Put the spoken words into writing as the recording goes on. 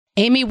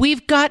Amy,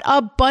 we've got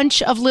a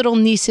bunch of little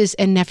nieces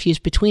and nephews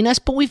between us,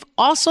 but we've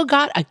also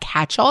got a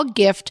catch-all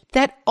gift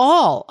that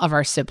all of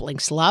our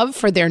siblings love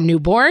for their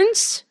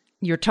newborns.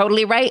 You're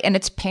totally right, and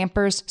it's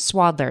Pampers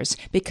Swaddlers,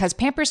 because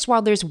Pampers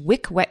Swaddlers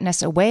wick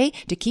wetness away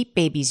to keep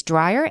babies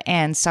drier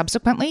and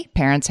subsequently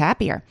parents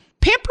happier.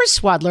 Pampers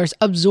Swaddlers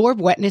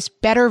absorb wetness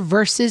better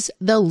versus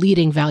the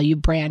leading value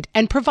brand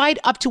and provide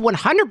up to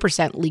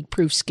 100%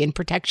 leak-proof skin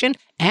protection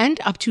and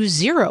up to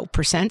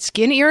 0%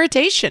 skin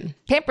irritation.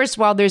 Pampers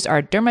Swaddlers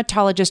are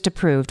dermatologist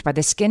approved by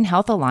the Skin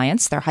Health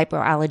Alliance. They're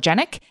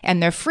hypoallergenic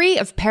and they're free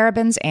of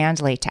parabens and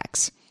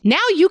latex. Now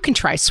you can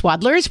try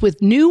Swaddlers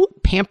with new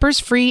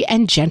Pampers-free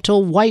and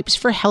gentle wipes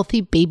for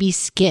healthy baby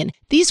skin.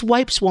 These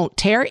wipes won't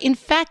tear. In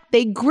fact,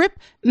 they grip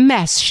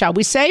mess, shall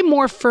we say,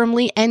 more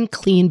firmly and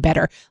clean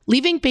better,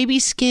 leaving baby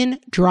skin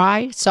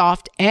dry,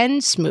 soft,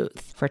 and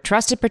smooth. For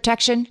trusted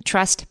protection,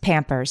 trust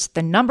Pampers,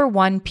 the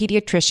 #1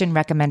 pediatrician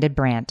recommended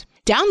brand.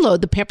 Download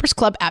the Pampers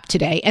Club app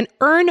today and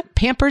earn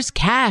Pampers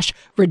Cash.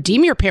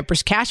 Redeem your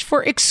Pampers Cash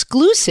for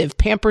exclusive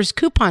Pampers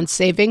coupon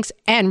savings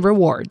and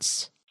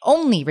rewards.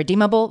 Only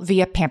redeemable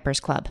via Pampers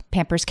Club.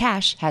 Pampers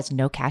Cash has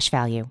no cash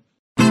value.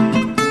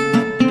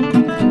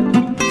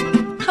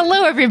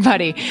 Hello,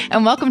 everybody,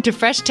 and welcome to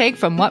Fresh Take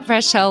from What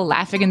Fresh Hell,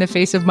 Laughing in the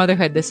Face of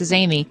Motherhood. This is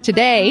Amy.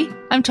 Today,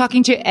 I'm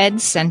talking to Ed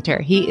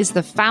Center. He is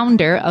the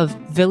founder of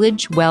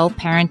Village Well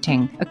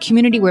Parenting, a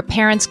community where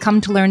parents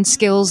come to learn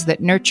skills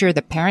that nurture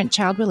the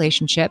parent-child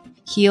relationship,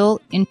 heal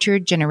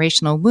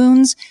intergenerational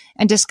wounds,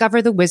 and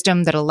discover the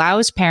wisdom that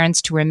allows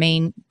parents to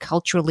remain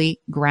culturally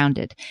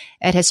grounded.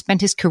 Ed has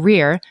spent his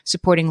career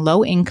supporting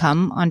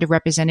low-income,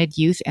 underrepresented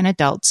youth and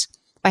adults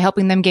by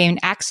helping them gain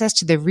access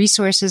to the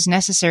resources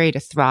necessary to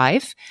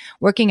thrive,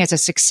 working as a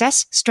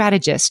success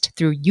strategist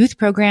through youth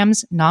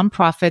programs,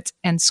 nonprofits,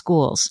 and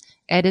schools.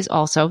 Ed is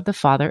also the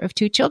father of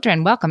 2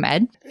 children. Welcome,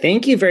 Ed.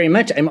 Thank you very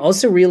much. I'm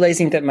also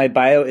realizing that my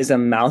bio is a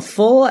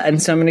mouthful,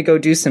 and so I'm going to go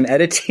do some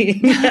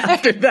editing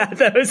after that.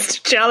 That was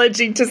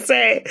challenging to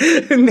say.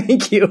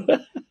 Thank you.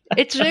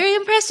 It's very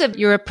impressive.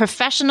 You're a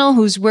professional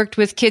who's worked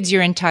with kids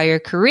your entire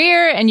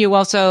career, and you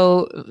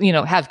also,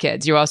 have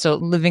kids. You're also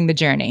living the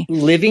journey.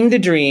 Living the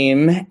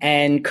dream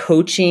and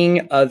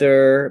coaching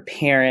other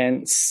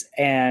parents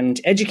and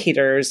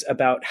educators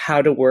about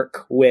how to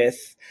work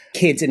with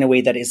kids in a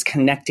way that is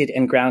connected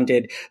and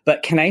grounded.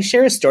 But can I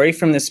share a story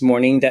from this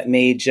morning that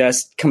may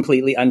just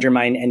completely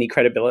undermine any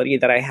credibility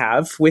that I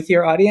have with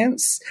your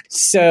audience?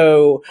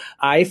 So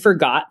I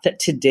forgot that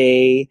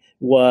today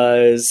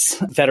was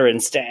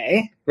Veterans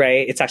Day,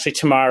 right? It's actually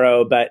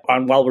tomorrow, but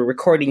while we're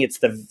recording, it's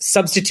the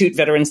substitute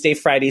Veterans Day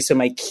Friday. So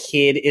my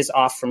kid is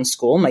off from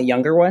school, my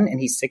younger one, and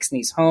he's 6 and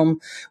he's home.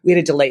 We had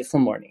a delightful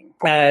morning.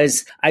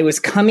 As I was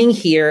coming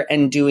here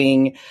and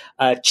doing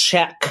a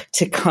check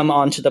to come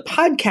onto the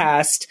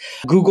podcast,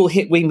 Google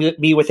hit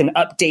me with an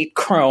update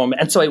Chrome.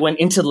 And so I went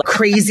into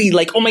crazy,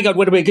 oh my God,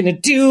 what am I going to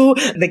do?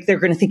 They're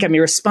going to think I'm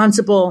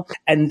irresponsible.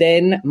 And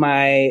then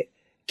my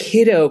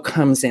kiddo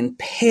comes in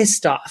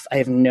pissed off. I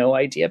have no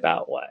idea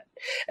about what.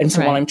 And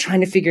so while I'm trying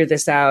to figure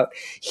this out,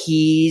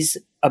 he's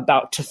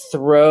about to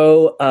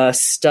throw a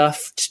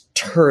stuffed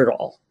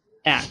turtle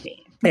at me.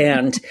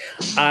 And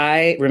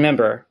I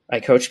remember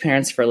I coach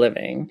parents for a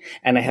living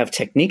and I have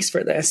techniques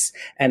for this.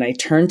 And I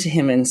turn to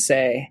him and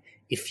say,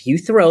 if you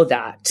throw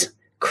that,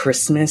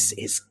 Christmas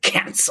is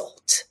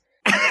canceled.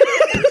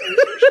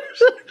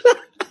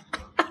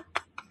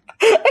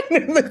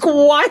 And I'm like,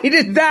 why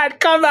did that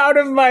come out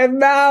of my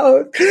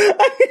mouth?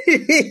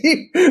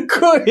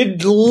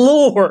 Good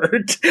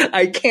Lord.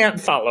 I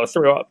can't follow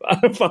through on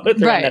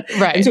that.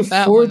 Right. And so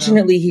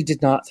fortunately, he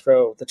did not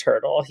throw the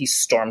turtle. He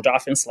stormed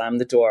off and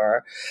slammed the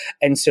door.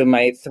 And so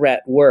my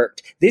threat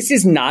worked. This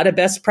is not a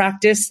best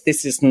practice.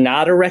 This is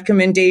not a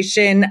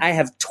recommendation. I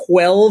have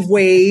 12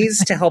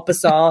 ways to help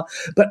us all,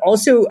 but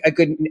also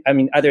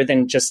other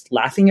than just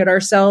laughing at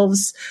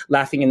ourselves,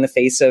 laughing in the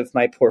face of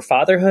my poor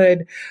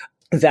fatherhood,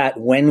 that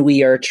when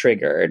we are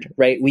triggered,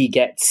 right, we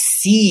get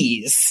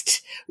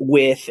seized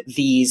with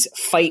these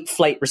fight,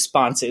 flight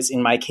responses,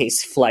 in my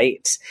case,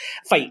 fight,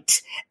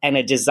 and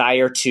a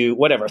desire to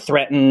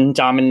threaten,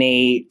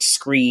 dominate,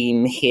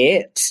 scream,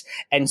 hit.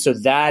 And so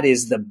that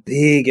is the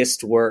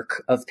biggest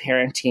work of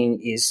parenting,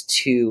 is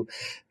to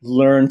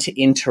learn to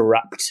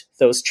interrupt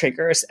those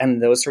triggers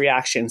and those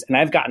reactions. And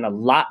I've gotten a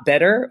lot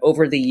better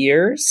over the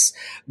years,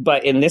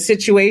 but in this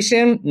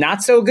situation,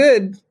 not so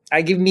good.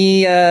 I give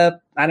me C-.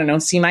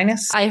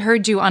 I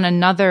heard you on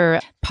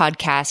another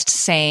podcast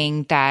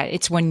saying that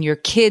it's when your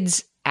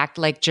kids act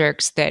like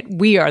jerks that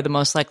we are the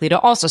most likely to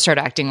also start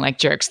acting like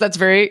jerks. That's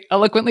very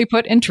eloquently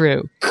put and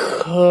true.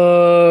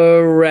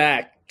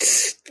 Correct.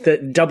 The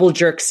double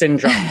jerk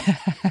syndrome.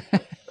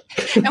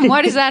 And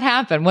why does that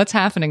happen? What's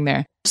happening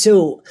there?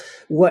 So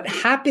what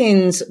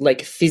happens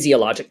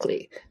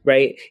physiologically,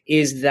 right,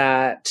 is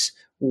that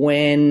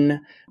when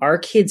our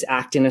kids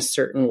act in a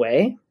certain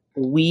way,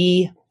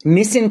 we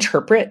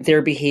misinterpret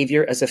their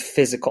behavior as a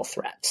physical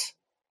threat,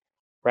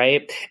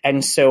 right?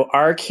 And so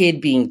our kid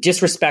being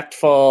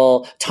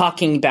disrespectful,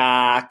 talking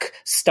back,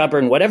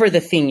 stubborn, whatever the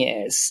thing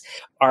is,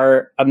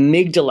 our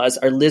amygdalas,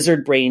 our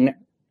lizard brain,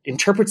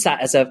 interprets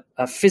that as a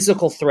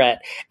physical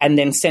threat and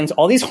then sends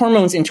all these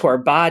hormones into our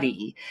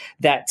body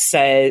that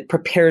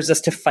prepares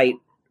us to fight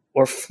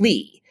or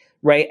flee.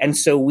 Right. And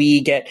so we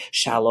get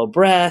shallow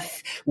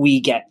breath, we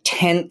get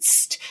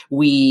tensed,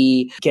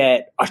 we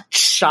get a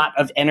shot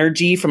of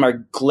energy from our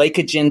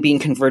glycogen being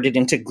converted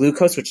into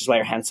glucose, which is why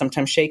our hands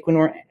sometimes shake when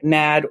we're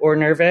mad or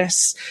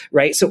nervous.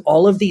 Right. So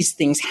all of these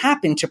things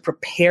happen to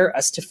prepare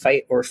us to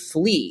fight or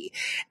flee.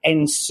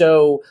 And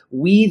so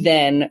we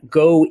then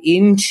go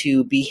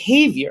into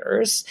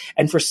behaviors.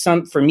 And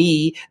for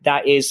me,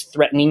 that is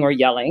threatening or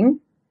yelling.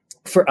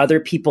 For other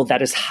people,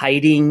 that is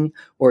hiding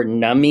or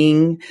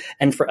numbing.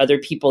 And for other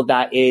people,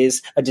 that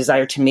is a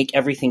desire to make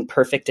everything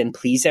perfect and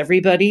please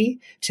everybody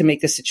to make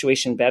the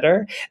situation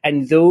better.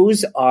 And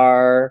those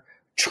are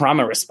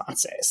trauma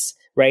responses,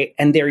 right?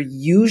 And they're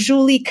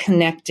usually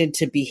connected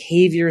to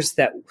behaviors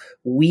that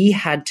we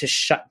had to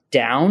shut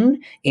down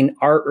in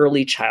our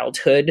early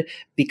childhood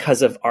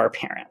because of our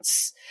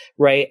parents,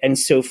 right? And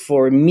so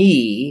for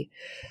me,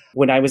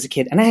 when I was a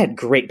kid, and I had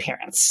great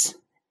parents,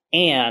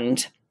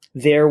 and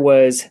there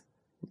was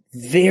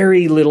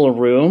very little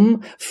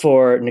room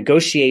for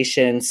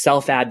negotiation,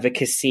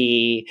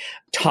 self-advocacy,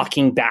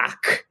 talking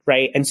back,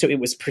 right? And so it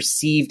was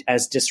perceived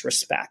as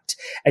disrespect.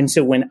 And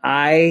so when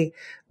I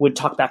would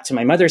talk back to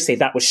my mother, say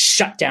that was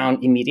shut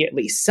down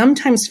immediately,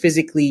 sometimes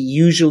physically,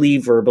 usually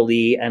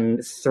verbally,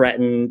 and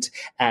threatened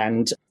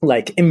and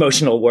like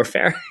emotional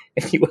warfare,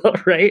 if you will,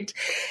 right?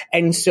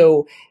 And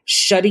so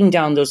shutting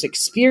down those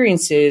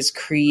experiences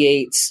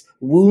creates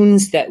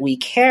wounds that we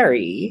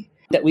carry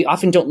that we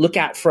often don't look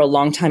at for a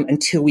long time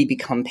until we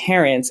become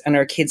parents and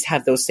our kids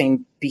have those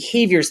same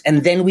behaviors.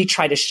 And then we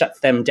try to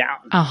shut them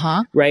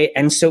down. Right.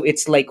 And so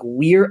it's like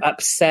we're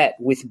upset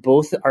with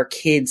both our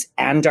kids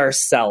and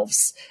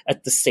ourselves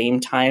at the same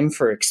time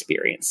for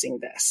experiencing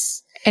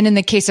this. And in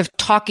the case of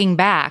talking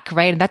back,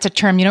 right? That's a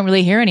term you don't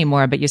really hear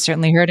anymore, but you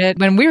certainly heard it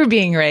when we were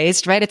being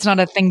raised, right? It's not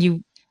a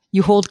thing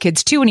you hold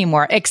kids to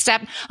anymore,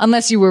 except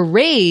unless you were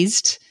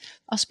raised.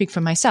 I'll speak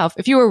for myself.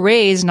 If you were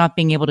raised not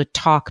being able to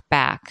talk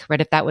back, right?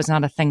 If that was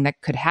not a thing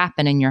that could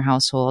happen in your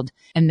household,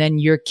 and then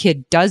your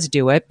kid does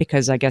do it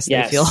because I guess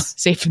they feel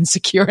safe and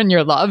secure in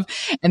your love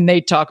and they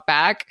talk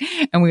back,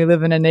 and we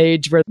live in an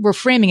age where we're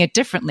framing it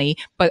differently,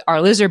 but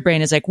our lizard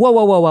brain is like, whoa,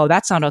 whoa, whoa, whoa,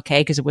 that's not okay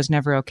because it was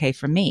never okay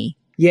for me.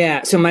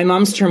 Yeah. So my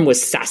mom's term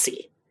was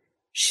sassy.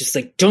 She's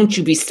like, don't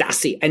you be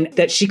sassy. And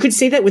that she could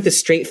say that with a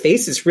straight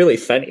face is really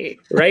funny,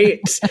 right?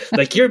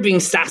 Like, you're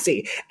being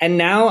sassy. And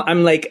now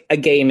I'm like a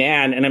gay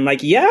man and I'm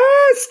like,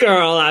 yes,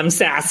 girl, I'm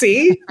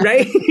sassy,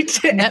 right?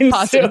 Net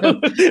positive.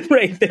 So,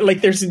 right.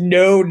 Like, there's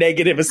no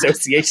negative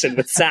association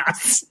with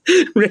sass,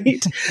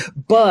 right?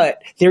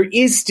 But there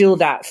is still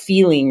that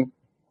feeling,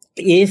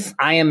 if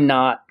I am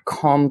not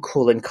calm,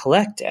 cool, and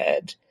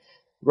collected,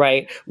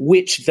 right?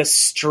 Which the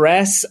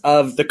stress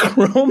of the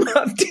Chrome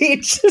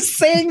update, just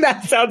saying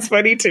that sounds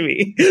funny to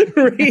me,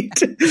 right?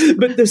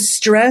 But the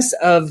stress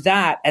of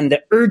that and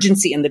the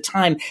urgency and the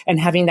time and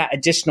having that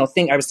additional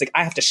thing, I was like,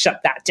 I have to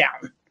shut that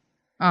down.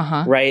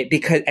 Right.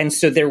 And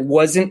so there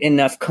wasn't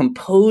enough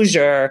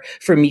composure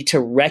for me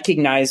to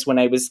recognize when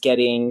I was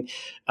getting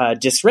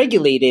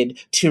dysregulated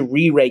to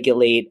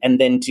re-regulate and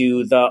then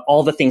do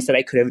all the things that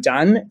I could have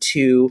done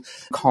to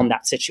calm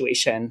that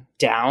situation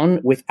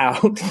down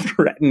without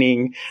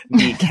threatening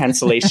the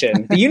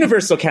cancellation, the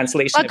universal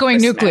cancellation. Not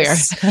going nuclear.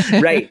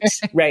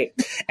 Right.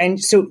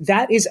 And so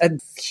that is a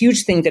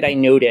huge thing that I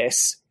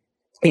notice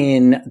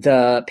in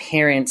the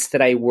parents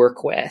that I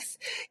work with,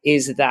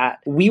 is that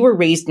we were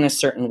raised in a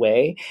certain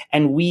way,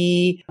 and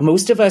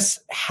most of us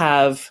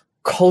have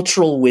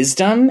cultural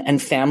wisdom and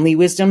family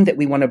wisdom that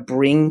we want to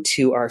bring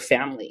to our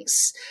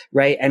families,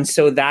 right? And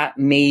so that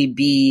may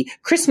be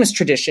Christmas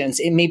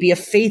traditions. It may be a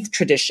faith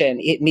tradition.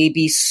 It may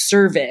be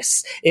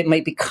service. It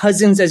might be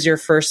cousins as your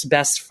first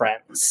best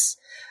friends.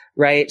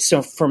 Right.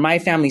 So for my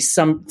family,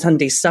 some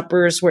Sunday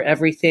suppers were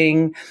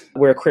everything.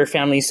 We're a queer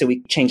family, so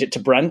we change it to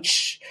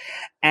brunch.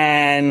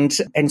 And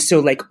so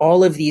like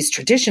all of these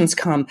traditions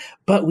come,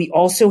 but we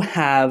also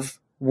have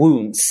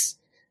wounds,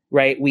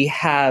 right? We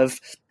have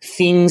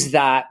things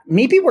that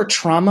maybe were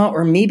trauma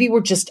or maybe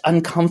we're just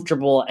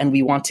uncomfortable and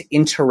we want to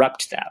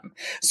interrupt them.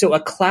 So a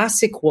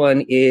classic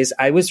one is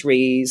I was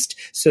raised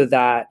so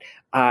that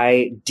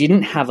I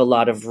didn't have a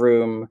lot of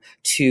room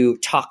to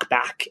talk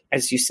back,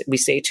 as we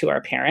say to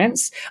our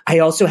parents. I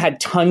also had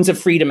tons of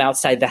freedom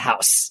outside the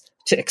house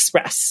to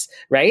express,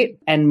 right?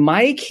 And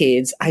my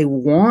kids, I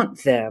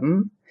want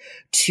them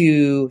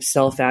to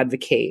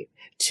self-advocate,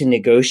 to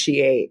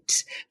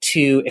negotiate,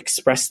 to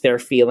express their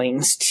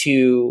feelings,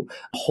 to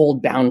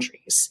hold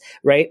boundaries,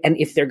 right? And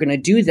if they're going to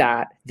do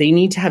that, they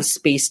need to have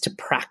space to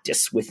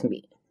practice with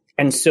me.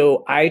 And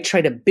so I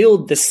try to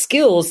build the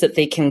skills that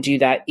they can do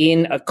that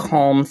in a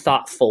calm,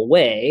 thoughtful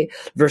way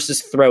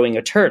versus throwing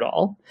a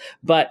turtle.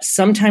 But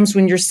sometimes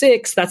when you're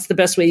 6, that's the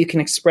best way you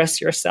can express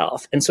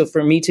yourself. And so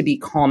for me to be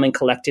calm and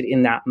collected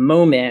in that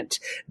moment,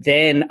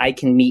 then I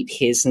can meet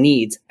his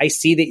needs. I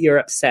see that you're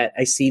upset.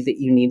 I see that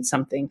you need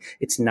something.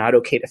 It's not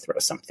okay to throw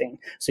something.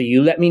 So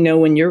you let me know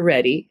when you're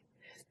ready.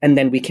 And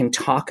then we can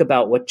talk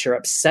about what you're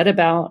upset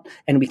about,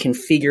 and we can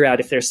figure out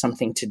if there's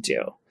something to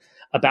do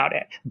about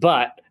it.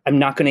 But I'm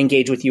not going to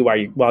engage with you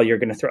while you're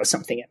going to throw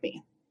something at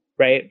me,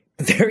 right?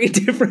 Very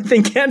different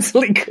than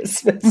canceling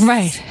Christmas.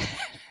 Right.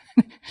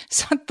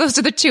 So those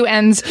are the two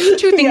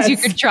things you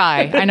could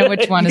try. I know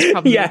which one is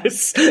probably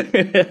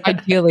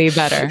ideally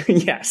better.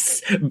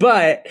 Yes.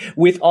 But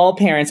with all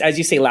parents, as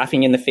you say,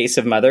 laughing in the face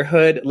of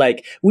motherhood,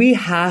 like we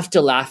have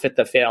to laugh at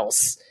the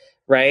fails,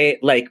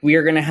 right? Like we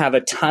are going to have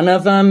a ton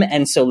of them.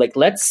 And so like,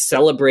 let's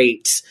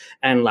celebrate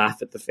and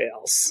laugh at the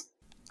fails.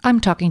 I'm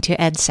talking to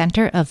Ed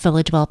Center of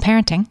Village Well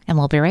Parenting, and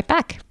we'll be right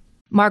back.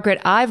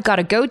 Margaret, I've got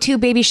a go-to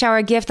baby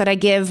shower gift that I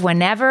give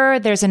whenever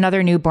there's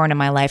another newborn in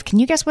my life. Can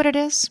you guess what it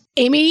is?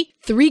 Amy,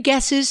 3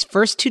 guesses.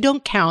 First 2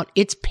 don't count.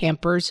 It's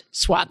Pampers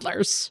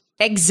Swaddlers.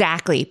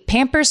 Exactly.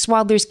 Pampers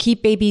Swaddlers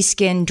keep baby's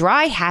skin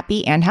dry,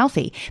 happy, and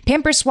healthy.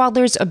 Pampers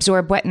Swaddlers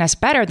absorb wetness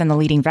better than the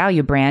leading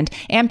value brand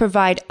and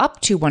provide up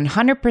to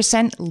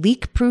 100%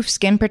 leak-proof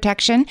skin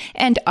protection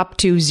and up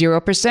to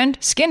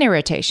 0% skin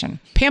irritation.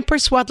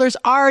 Pampers Swaddlers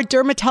are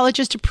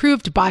dermatologist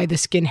approved by the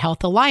Skin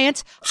Health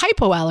Alliance,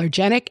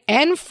 hypoallergenic,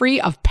 and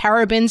free of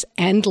parabens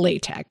and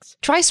latex.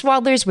 Try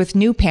Swaddlers with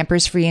new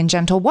Pampers Free and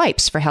Gentle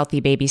wipes for healthy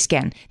baby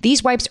skin.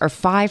 These wipes are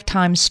 5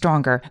 times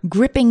stronger,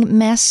 gripping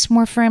mess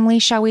more firmly,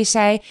 shall we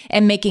say,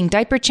 and making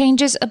diaper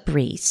changes a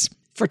breeze.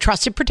 For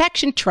trusted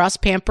protection,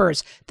 trust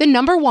Pampers, the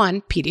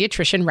 #1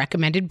 pediatrician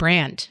recommended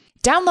brand.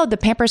 Download the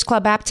Pampers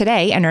Club app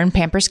today and earn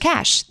Pampers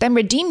Cash. Then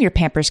redeem your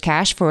Pampers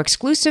Cash for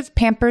exclusive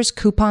Pampers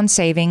coupon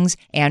savings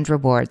and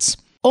rewards.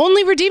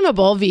 Only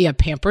redeemable via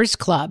Pampers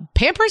Club.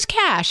 Pampers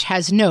Cash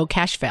has no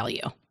cash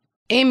value.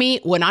 Amy,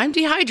 when I'm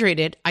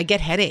dehydrated, I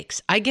get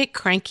headaches, I get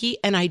cranky,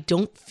 and I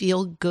don't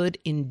feel good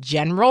in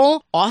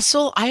general.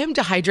 Also, I am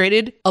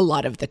dehydrated a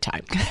lot of the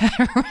time.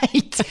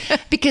 Right.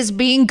 Because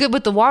being good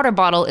with the water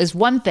bottle is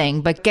one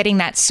thing, but getting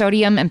that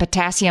sodium and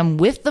potassium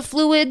with the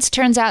fluids,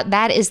 turns out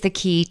that is the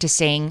key to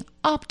staying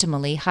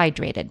optimally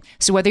hydrated.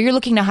 So whether you're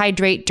looking to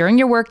hydrate during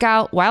your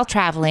workout, while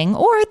traveling,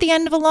 or at the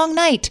end of a long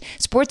night,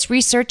 Sports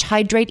Research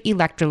Hydrate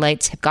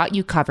Electrolytes have got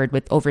you covered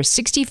with over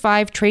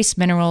 65 trace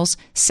minerals,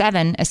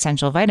 7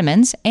 essential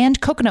vitamins, and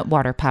coconut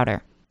water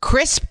powder.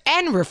 Crisp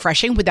and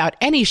refreshing without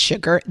any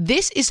sugar,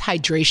 this is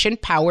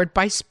hydration powered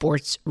by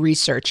Sports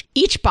Research.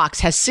 Each box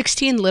has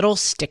 16 little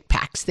stick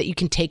packs that you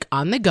can take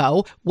on the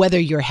go, whether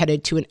you're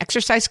headed to an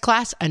exercise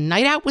class, a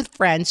night out with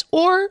friends,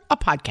 or a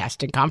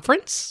podcasting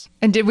conference.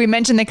 And did we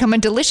mention they come in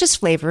delicious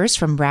flavors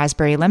from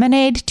raspberry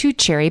lemonade to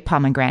cherry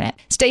pomegranate?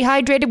 Stay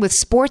hydrated with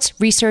Sports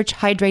Research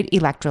Hydrate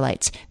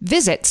Electrolytes.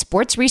 Visit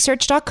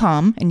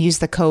sportsresearch.com and use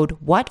the code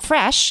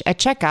WHATFRESH at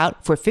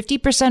checkout for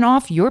 50%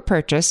 off your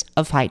purchase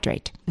of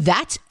Hydrate.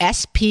 That's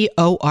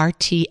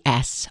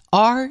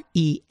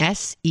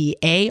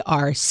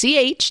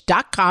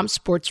SportsResearch.com,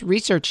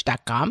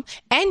 sportsresearch.com,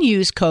 and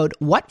use code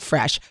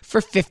WHATFRESH for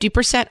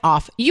 50%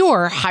 off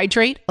your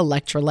Hydrate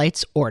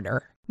Electrolytes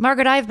order.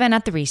 Margaret, I've been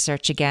at the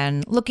research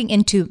again, looking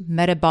into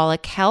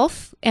metabolic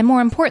health and,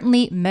 more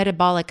importantly,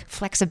 metabolic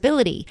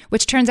flexibility,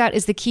 which turns out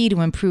is the key to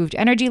improved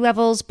energy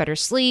levels, better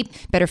sleep,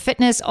 better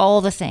fitness,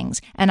 all the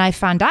things. And I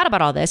found out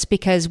about all this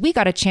because we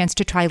got a chance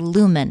to try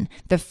Lumen,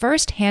 the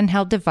first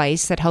handheld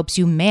device that helps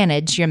you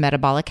manage your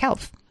metabolic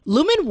health.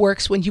 Lumen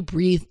works when you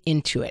breathe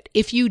into it.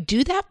 If you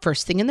do that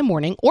first thing in the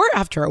morning or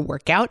after a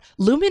workout,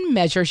 Lumen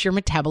measures your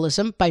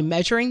metabolism by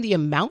measuring the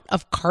amount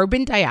of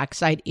carbon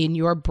dioxide in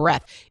your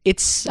breath.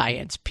 It's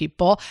science,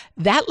 people.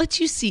 That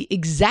lets you see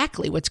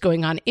exactly what's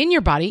going on in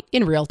your body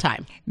in real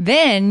time.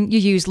 Then you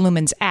use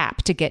Lumen's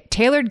app to get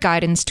tailored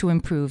guidance to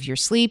improve your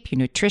sleep, your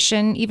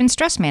nutrition, even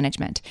stress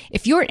management.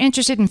 If you're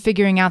interested in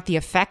figuring out the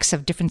effects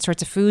of different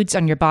sorts of foods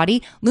on your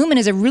body, Lumen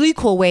is a really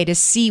cool way to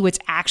see what's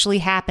actually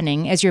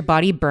happening as your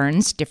body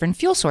burns different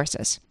fuel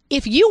sources.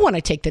 If you want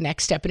to take the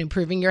next step in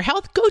improving your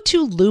health, go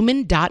to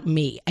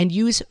lumen.me and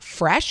use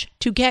FRESH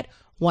to get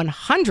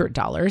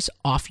 $100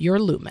 off your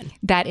Lumen.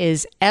 That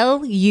is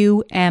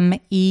LUMEN.ME.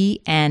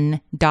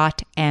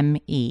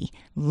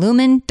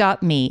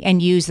 Lumen.me,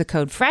 and use the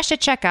code FRESH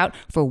at checkout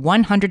for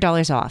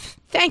 $100 off.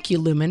 Thank you,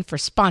 Lumen, for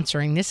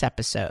sponsoring this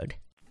episode.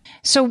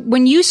 So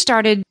when you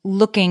started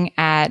looking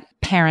at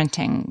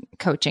parenting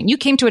coaching, you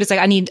came to it as like,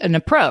 I need an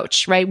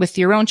approach, right? With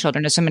your own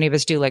children, as so many of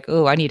us do, like,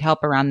 oh, I need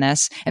help around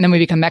this. And then we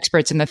become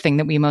experts in the thing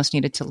that we most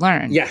needed to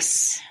learn.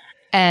 Yes.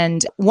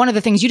 And one of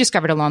the things you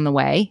discovered along the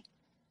way,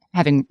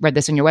 having read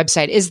this on your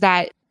website, is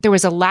that there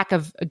was a lack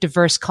of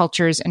diverse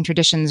cultures and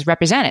traditions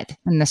represented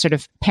in the sort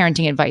of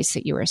parenting advice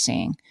that you were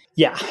seeing.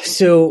 Yeah.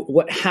 So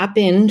what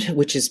happened,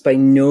 which is by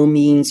no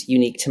means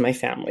unique to my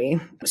family.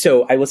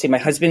 So I will say my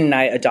husband and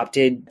I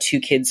adopted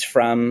 2 kids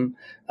from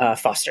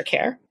foster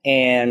care,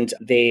 and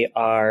they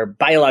are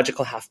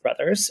biological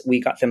half-brothers. We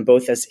got them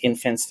both as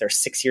infants. They're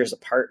 6 years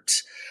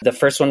apart. The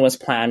first one was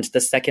planned.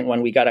 The second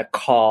one, we got a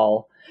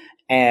call,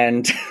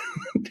 and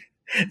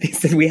they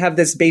said, we have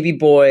this baby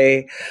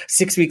boy,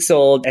 6 weeks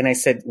old. And I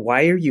said,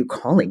 why are you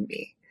calling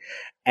me?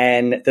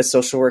 And the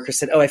social worker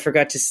said, oh, I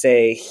forgot to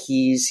say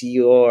he's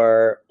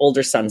your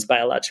older son's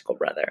biological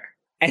brother.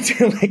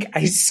 And like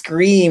I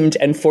screamed,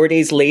 and 4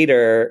 days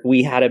later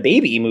we had a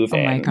baby move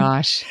in. Oh my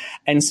gosh.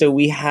 And so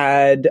we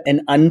had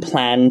an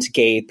unplanned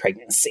gay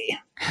pregnancy.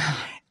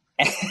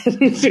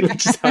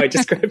 Which is how I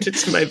described it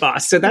to my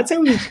boss. So that's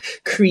how we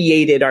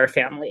created our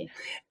family.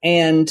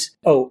 And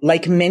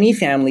like many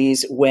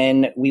families,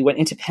 when we went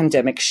into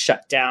pandemic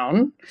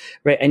shutdown,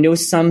 right? I know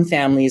some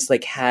families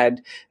like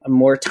had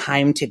more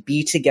time to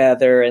be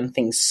together and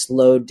things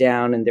slowed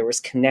down and there was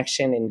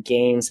connection and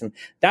games. And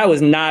that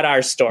was not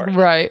our story.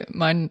 Right.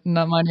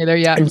 Not mine either.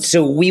 Yeah. And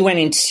so we went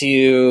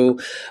into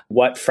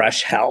what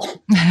fresh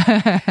hell.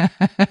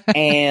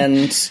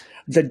 And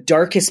the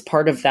darkest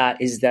part of that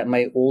is that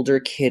my older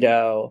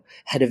kiddo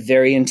had a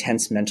very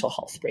intense mental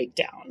health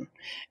breakdown.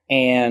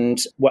 And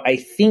what I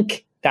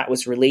think that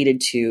was related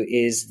to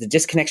is the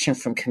disconnection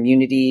from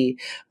community,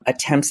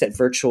 attempts at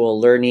virtual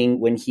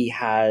learning when he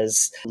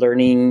has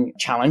learning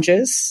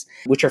challenges,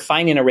 which are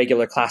fine in a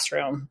regular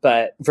classroom,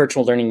 but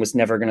virtual learning was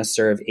never going to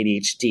serve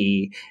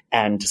ADHD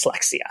and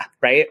dyslexia,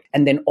 right?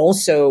 And then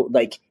also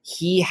like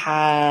he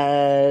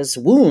has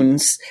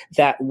wounds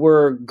that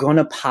were going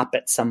to pop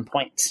at some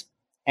point.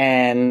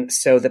 And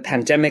so the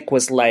pandemic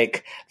was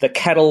like the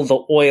kettle, the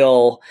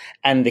oil,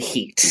 and the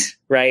heat,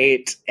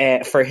 right,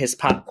 for his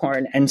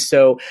popcorn. And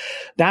so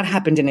that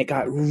happened and it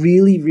got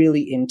really,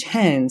 really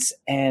intense.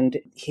 And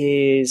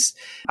his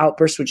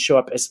outbursts would show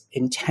up as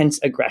intense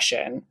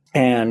aggression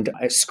and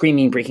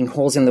screaming, breaking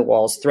holes in the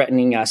walls,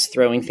 threatening us,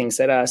 throwing things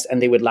at us.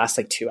 And they would last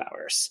like 2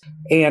 hours.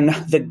 And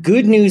the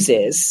good news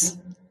is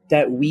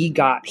that we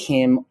got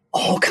him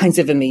all kinds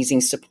of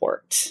amazing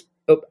support.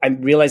 I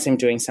realize I'm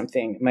doing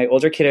something. My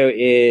older kiddo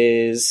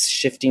is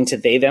shifting to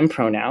they, them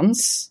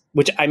pronouns,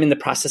 which I'm in the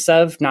process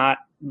of, not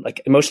like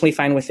emotionally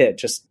fine with it,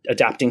 just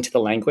adapting to the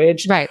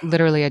language. Right.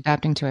 Literally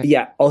adapting to it.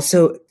 Yeah.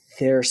 Also,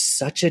 they're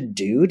such a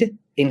dude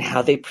in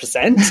how they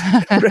present,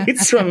 right?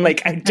 So I'm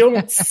like, I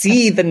don't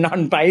see the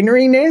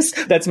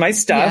non-binariness. That's my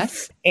stuff.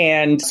 Yes.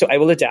 And so I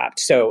will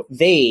adapt. So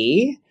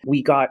we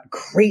got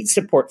great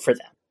support for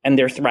them. And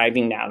they're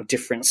thriving now.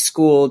 Different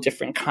school,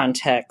 different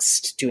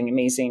context, doing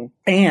amazing.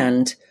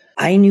 And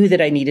I knew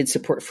that I needed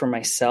support for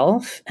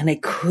myself, and I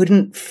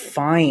couldn't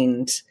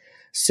find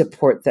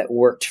support that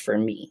worked for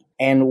me.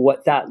 And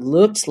what that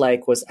looked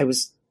like was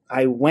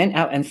I went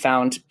out and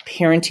found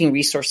parenting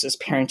resources,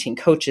 parenting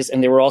coaches,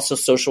 and there were also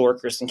social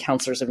workers and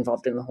counselors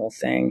involved in the whole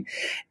thing.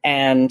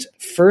 And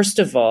first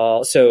of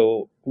all,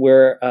 so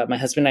my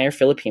husband and I are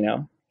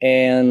Filipino,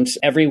 and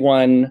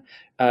everyone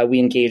we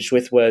engaged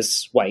with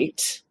was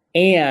white,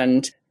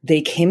 and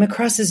they came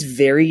across as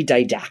very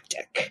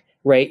didactic.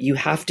 Right? You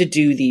have to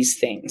do these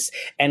things.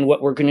 And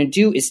what we're going to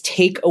do is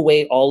take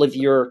away all of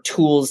your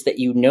tools that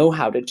you know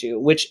how to do,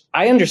 which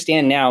I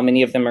understand now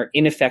many of them are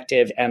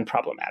ineffective and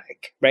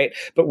problematic, right?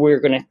 But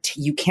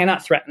you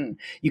cannot threaten,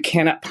 you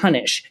cannot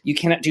punish, you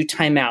cannot do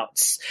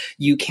timeouts,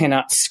 you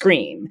cannot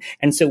scream.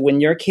 And so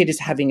when your kid is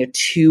having a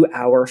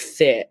 2-hour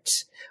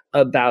fit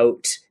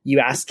about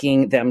you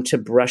asking them to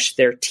brush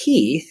their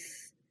teeth,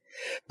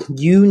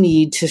 you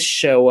need to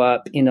show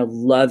up in a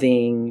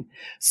loving,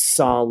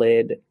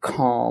 solid,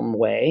 calm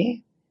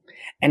way.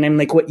 And I'm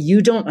like, what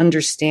you don't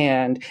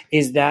understand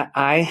is that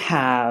I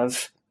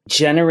have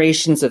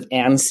generations of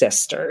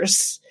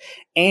ancestors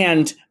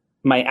and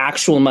my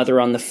actual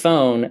mother on the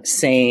phone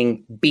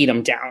saying, beat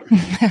him down.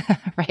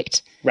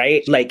 Right.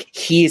 Right? Like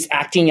he's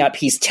acting up.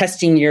 He's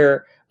testing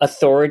your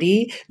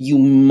authority. You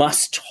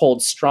must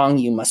hold strong.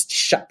 You must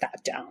shut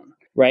that down.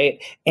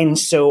 Right. And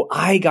so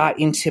I got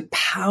into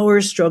power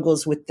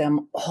struggles with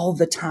them all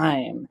the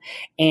time.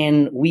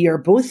 And we are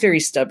both very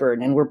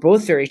stubborn and we're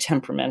both very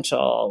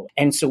temperamental.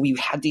 And so we've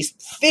had these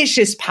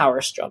vicious power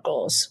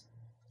struggles.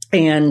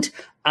 And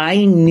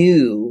I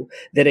knew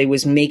that I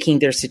was making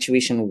their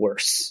situation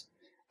worse.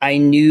 I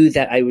knew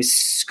that I was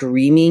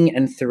screaming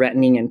and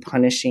threatening and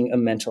punishing a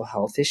mental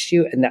health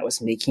issue, and that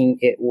was making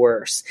it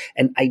worse.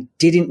 And I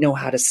didn't know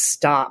how to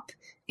stop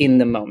in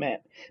the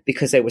moment,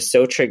 because I was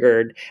so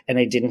triggered and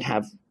I didn't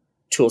have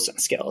tools and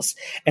skills.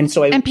 And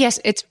so and P.S.,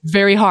 it's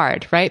very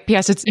hard, right?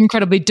 P.S., it's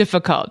incredibly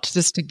difficult.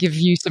 Just to give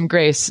you some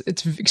grace,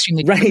 it's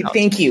extremely difficult. Right.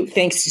 Thank you.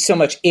 Thanks so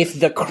much. If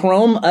the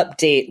Chrome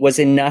update was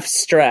enough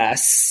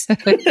stress,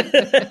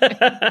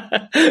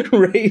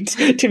 right,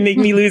 to make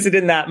me lose it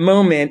in that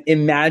moment,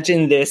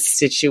 imagine this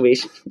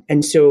situation.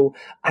 And so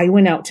I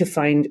went out to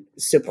find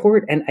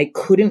support, and I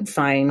couldn't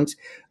find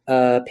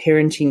a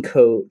parenting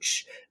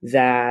coach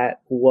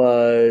that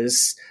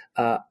was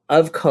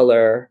of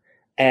color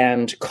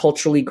and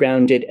culturally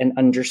grounded and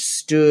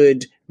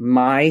understood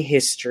my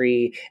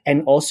history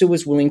and also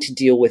was willing to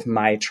deal with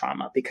my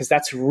trauma, because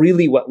that's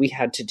really what we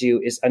had to do,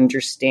 is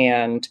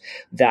understand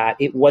that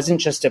it wasn't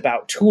just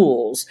about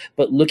tools,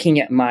 but looking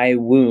at my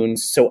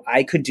wounds so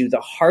I could do the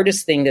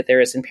hardest thing that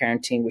there is in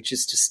parenting, which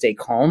is to stay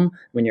calm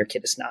when your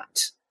kid is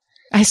not.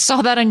 I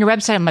saw that on your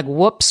website. I'm like,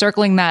 whoop,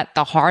 circling that.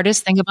 The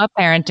hardest thing about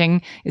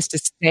parenting is to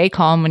stay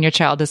calm when your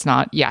child is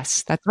not.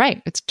 Yes, that's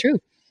right. It's true.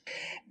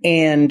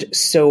 And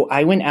so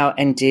I went out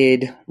and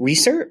did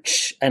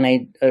research, and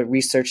I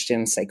researched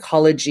in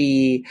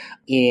psychology,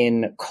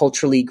 in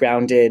culturally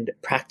grounded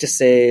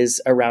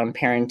practices around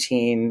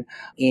parenting,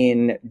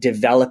 in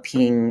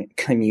developing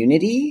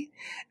community.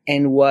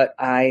 And what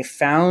I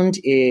found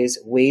is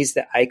ways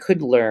that I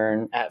could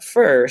learn at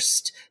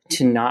first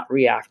to not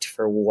react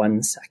for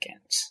 1 second,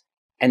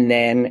 and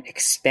then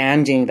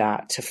expanding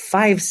that to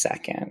 5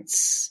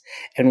 seconds.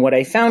 And what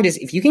I found is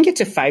if you can get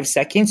to 5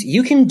 seconds,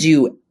 you can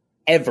do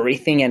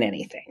everything and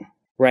anything,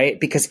 right?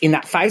 Because in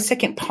that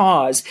 5-second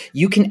pause,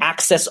 you can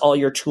access all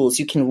your tools.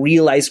 You can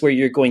realize where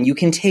you're going. You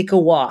can take a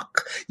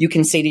walk. You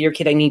can say to your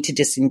kid, I need to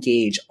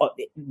disengage,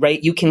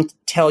 right? You can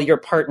tell your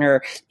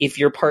partner, if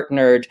you're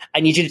partnered, I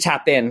need you to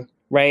tap in,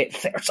 right?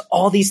 There's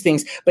all these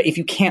things. But if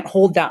you can't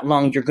hold that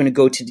long, you're going to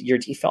go to your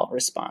default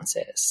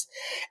responses.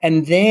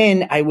 And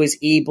then I was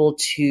able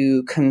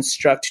to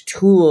construct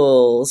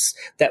tools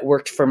that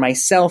worked for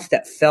myself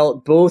that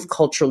felt both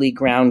culturally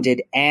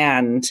grounded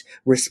and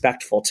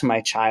respectful to my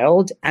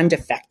child and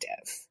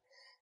effective,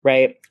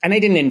 right? And I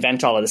didn't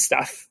invent all of this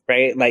stuff,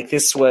 right? Like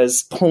this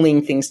was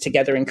pulling things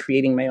together and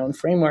creating my own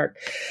framework.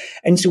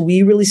 And so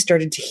we really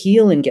started to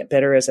heal and get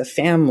better as a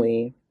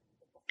family.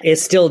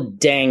 It's still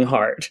dang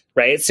hard,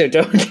 right? So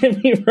don't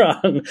get me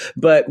wrong,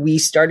 but we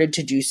started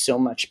to do so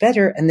much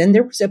better. And then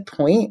there was a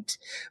point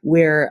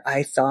where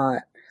I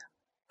thought,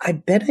 I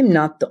bet I'm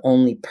not the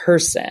only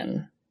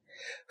person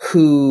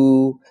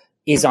who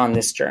is on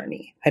this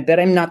journey. I bet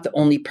I'm not the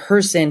only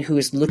person who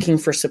is looking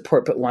for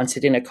support, but wants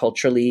it in a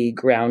culturally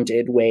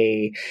grounded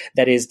way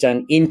that is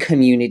done in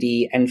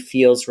community and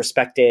feels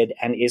respected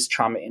and is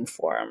trauma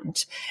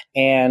informed.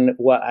 And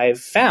what I've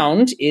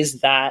found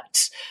is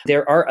that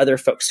there are other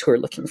folks who are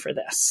looking for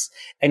this.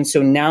 And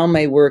so now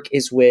my work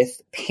is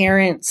with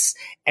parents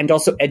and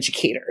also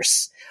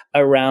educators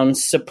around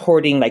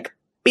supporting like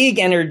big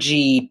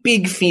energy,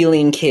 big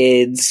feeling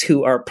kids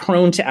who are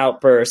prone to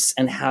outbursts,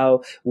 and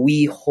how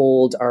we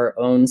hold our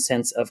own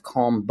sense of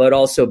calm, but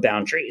also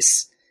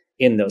boundaries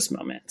in those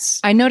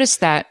moments. I noticed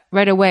that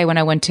right away when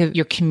I went to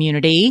your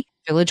community,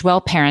 Village Well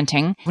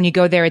Parenting. When you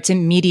go there, it's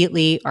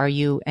immediately, are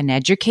you an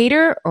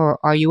educator or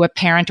are you a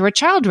parent or a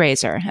child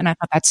raiser? And I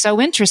thought that's so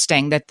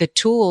interesting that the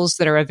tools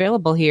that are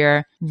available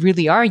here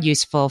really are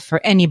useful for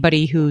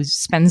anybody who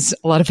spends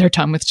a lot of their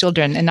time with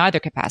children in either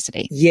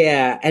capacity.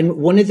 Yeah. And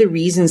one of the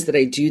reasons that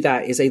I do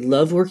that is I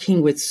love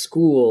working with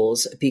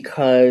schools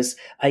because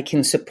I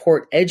can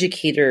support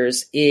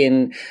educators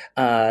in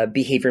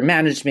behavior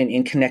management,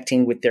 in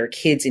connecting with their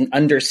kids, in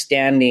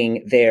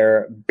understanding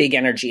their big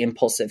energy,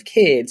 impulsive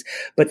kids.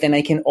 But then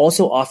I can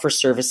also offer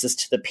services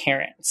to the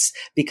parents,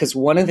 because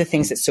one of the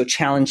things that's so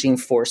challenging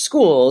for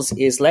schools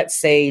is, let's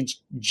say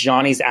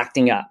Johnny's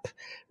acting up,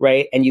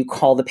 right? And you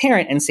call the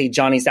parent and say,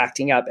 Johnny's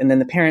acting up. And then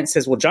the parent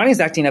says, well, Johnny's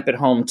acting up at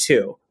home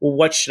too. Well,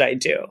 what should I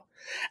do?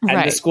 And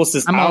right. The school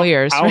says, I'm all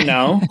ears. I don't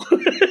know.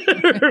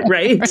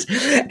 Right.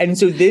 And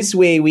so this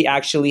way we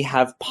actually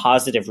have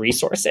positive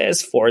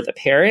resources for the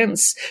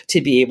parents to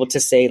be able to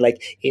say,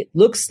 like, it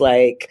looks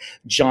like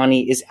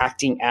Johnny is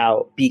acting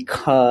out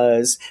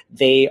because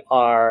they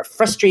are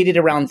frustrated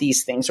around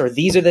these things, or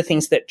these are the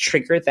things that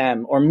trigger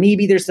them, or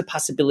maybe there's the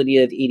possibility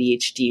of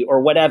ADHD or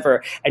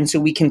whatever. And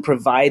so we can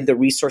provide the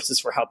resources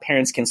for how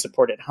parents can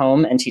support at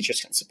home and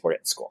teachers can support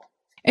at school.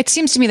 It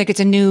seems to me like it's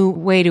a new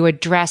way to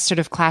address sort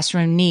of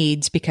classroom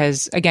needs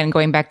because, again,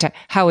 going back to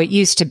how it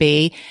used to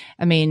be,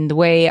 I mean, the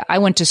way I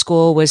went to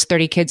school was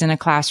 30 kids in a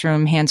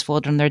classroom, hands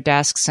folded on their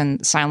desks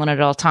and silent at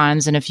all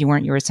times. And if you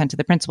weren't, you were sent to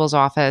the principal's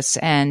office.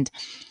 And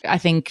I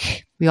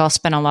think we all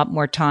spent a lot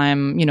more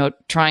time,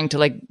 trying to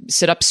like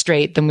sit up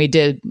straight than we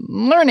did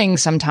learning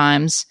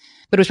sometimes.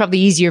 But it was probably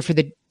easier for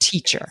the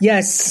teacher.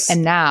 Yes.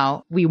 And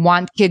now we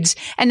want kids,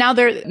 and now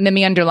let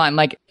me underline,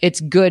 like,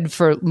 it's good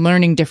for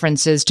learning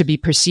differences to be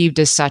perceived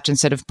as such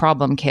instead of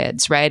problem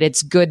kids, right?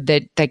 It's good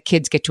that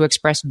kids get to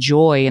express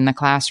joy in the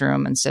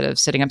classroom instead of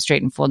sitting up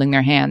straight and folding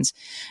their hands.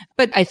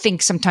 But I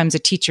think sometimes a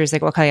teacher is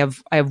like, okay,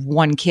 I have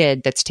one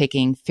kid that's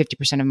taking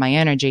 50% of my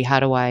energy. How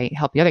do I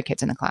help the other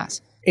kids in the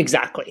class?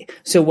 Exactly.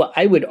 So what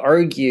I would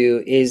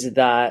argue is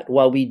that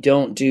while we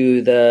don't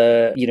do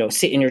the,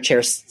 sit in your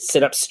chair,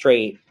 sit up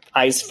straight,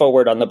 eyes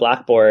forward on the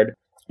blackboard,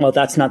 well,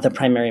 that's not the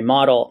primary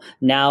model.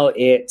 Now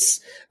it's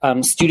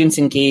students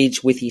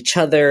engage with each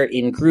other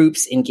in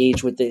groups,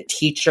 engage with the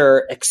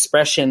teacher,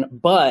 expression,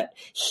 but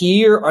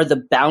here are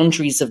the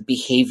boundaries of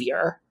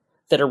behavior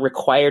that are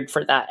required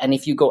for that. And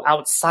if you go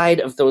outside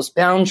of those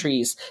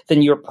boundaries,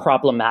 then you're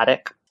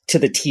problematic to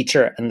the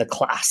teacher and the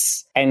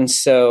class. And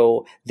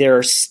so there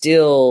are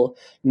still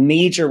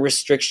major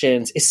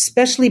restrictions,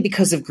 especially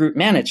because of group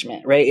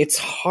management, right? It's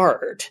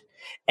hard.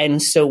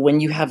 And so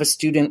when you have a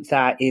student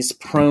that is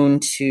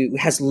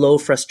has low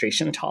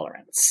frustration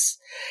tolerance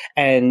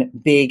and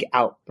big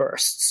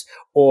outbursts,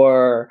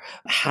 or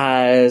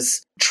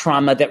has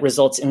trauma that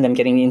results in them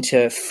getting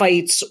into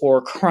fights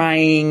or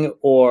crying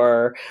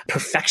or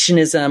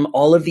perfectionism,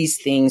 all of these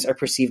things are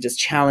perceived as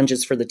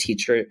challenges for the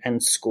teacher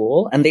and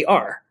school, and they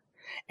are.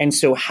 And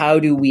so how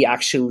do we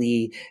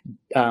actually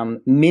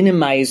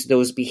minimize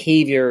those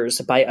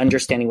behaviors by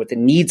understanding what the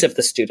needs of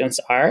the students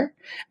are,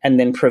 and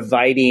then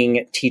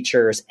providing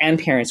teachers and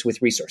parents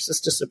with resources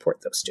to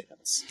support those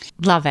students?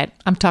 Love it.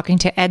 I'm talking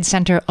to Ed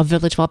Center of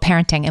Village Well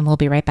Parenting, and we'll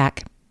be right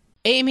back.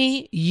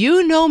 Amy,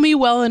 you know me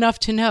well enough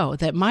to know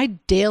that my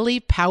daily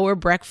power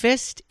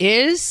breakfast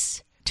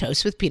is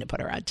toast with peanut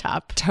butter on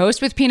top.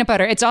 Toast with peanut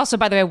butter. It's also,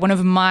 by the way, one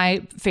of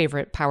my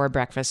favorite power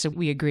breakfasts. So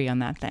we agree on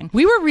that thing.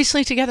 We were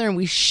recently together and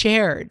we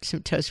shared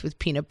some toast with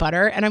peanut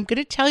butter. And I'm going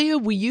to tell you,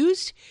 we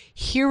used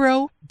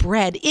Hero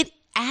bread. It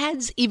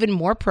adds even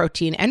more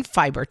protein and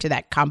fiber to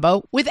that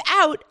combo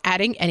without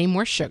adding any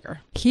more sugar.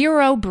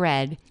 Hero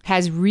bread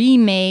has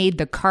remade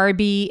the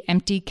carby,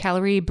 empty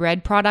calorie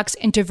bread products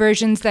into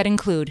versions that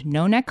include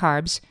no net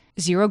carbs,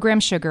 0 gram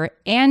sugar,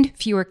 and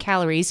fewer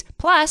calories,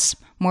 plus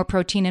more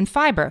protein and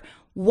fiber,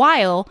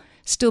 while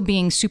still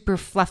being super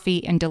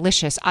fluffy and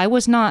delicious. I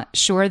was not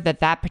sure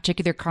that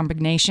particular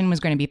combination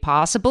was going to be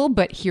possible,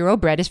 but Hero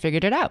Bread has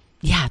figured it out.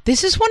 Yeah,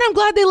 this is one I'm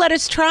glad they let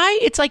us try.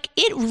 It's like,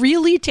 it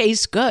really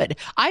tastes good.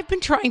 I've been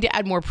trying to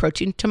add more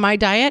protein to my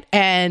diet,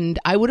 and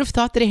I would have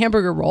thought that a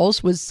hamburger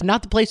rolls was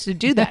not the place to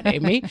do that,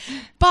 Amy.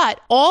 But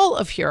all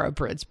of Hero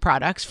Bread's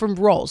products, from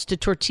rolls to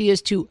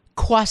tortillas to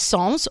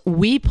croissants,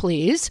 we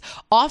please,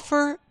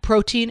 offer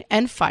protein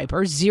and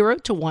fiber, 0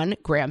 to 1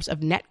 grams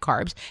of net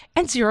carbs,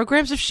 and 0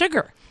 grams of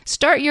sugar.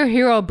 Start your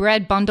Hero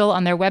Bread bundle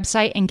on their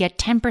website and get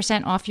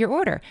 10% off your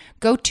order.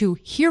 Go to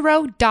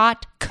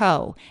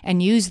hero.co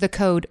and use the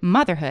code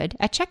motherhood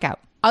at checkout.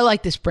 I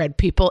like this bread,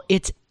 people.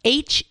 It's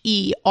HERO.co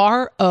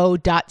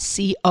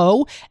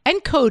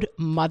and code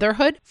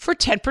motherhood for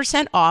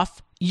 10%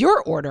 off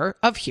your order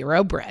of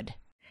Hero Bread.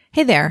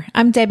 Hey there,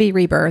 I'm Debbie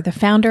Reber, the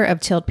founder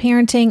of Tilt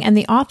Parenting and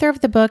the author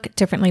of the book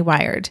Differently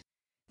Wired.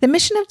 The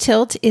mission of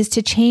Tilt is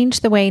to change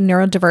the way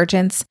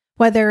neurodivergence,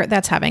 whether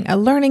that's having a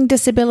learning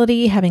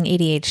disability, having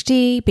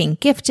ADHD, being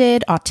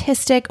gifted,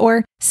 autistic,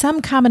 or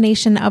some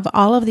combination of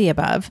all of the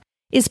above,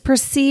 is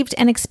perceived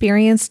and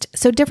experienced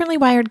so differently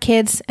wired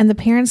kids and the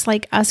parents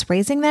like us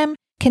raising them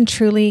can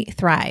truly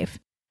thrive.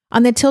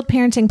 On the Tilt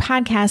Parenting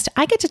podcast,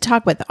 I get to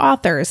talk with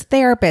authors,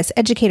 therapists,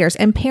 educators,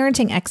 and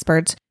parenting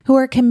experts who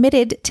are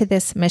committed to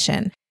this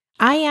mission.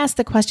 I ask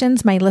the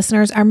questions my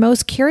listeners are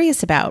most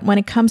curious about when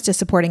it comes to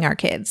supporting our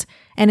kids.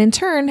 And in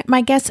turn,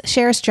 my guests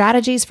share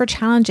strategies for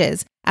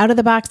challenges,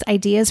 out-of-the-box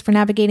ideas for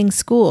navigating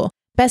school,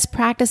 best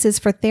practices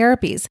for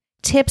therapies,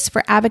 tips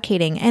for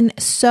advocating, and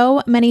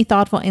so many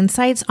thoughtful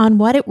insights on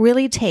what it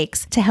really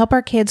takes to help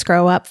our kids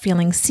grow up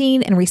feeling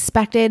seen and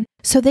respected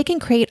so they can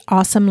create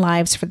awesome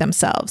lives for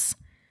themselves.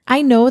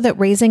 I know that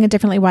raising a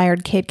differently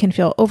wired kid can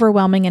feel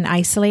overwhelming and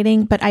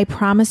isolating, but I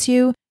promise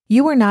you,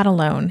 you are not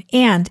alone,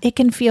 and it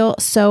can feel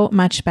so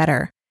much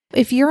better.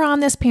 If you're on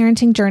this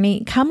parenting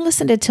journey, come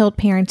listen to Tilt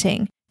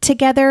Parenting.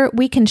 Together,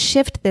 we can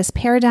shift this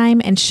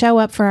paradigm and show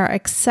up for our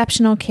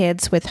exceptional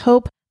kids with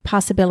hope,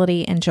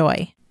 possibility, and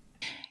joy.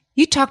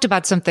 You talked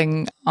about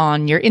something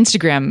on your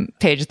Instagram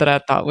page that I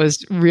thought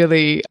was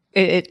really,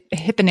 it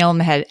hit the nail on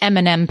the head,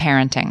 M&M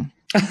parenting.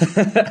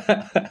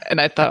 And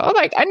I thought, oh,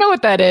 I know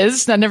what that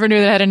is. I never knew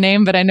that had a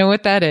name, but I know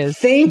what that is.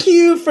 Thank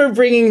you for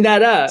bringing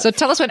that up. So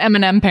tell us what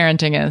M&M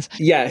parenting is.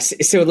 Yes.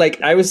 So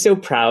I was so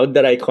proud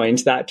that I coined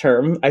that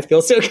term. I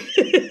feel so,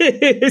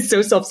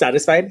 so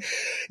self-satisfied.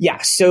 Yeah.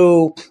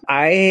 So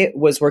I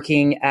was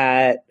working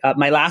at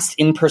my last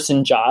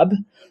in-person job,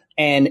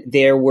 and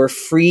there were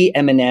free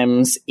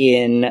M&Ms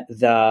in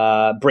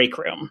the break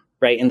room,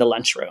 right, in the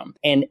lunchroom.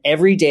 And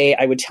every day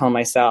I would tell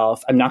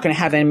myself, I'm not going to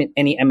have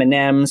any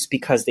M&Ms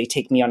because they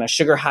take me on a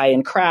sugar high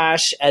and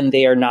crash, and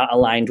they are not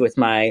aligned with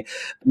my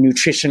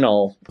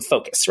nutritional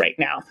focus right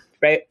now,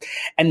 right?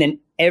 And then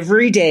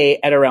every day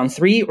at around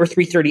 3 or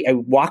 3:30, I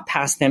would walk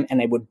past them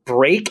and I would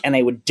break and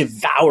I would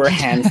devour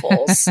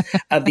handfuls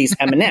of these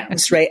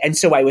M&Ms, right? And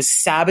so I was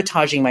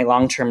sabotaging my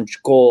long-term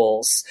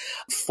goals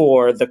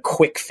for the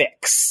quick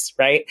fix,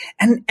 right?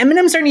 And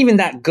M&Ms aren't even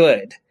that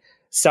good.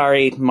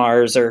 Sorry,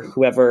 Mars or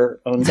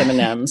whoever owns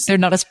M&Ms. They're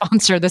not a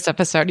sponsor of this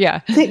episode.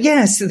 Yeah.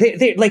 Yes.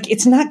 They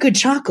it's not good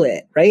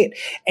chocolate. Right.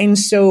 And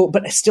so,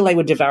 but still I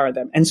would devour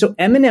them. And so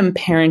M&M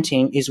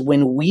parenting is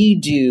when we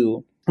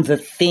do the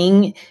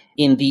thing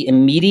in the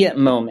immediate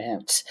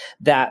moment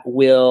that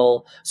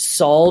will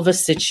solve a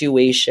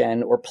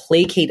situation or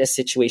placate a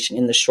situation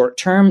in the short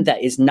term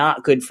that is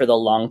not good for the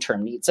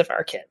long-term needs of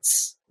our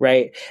kids.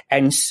 Right.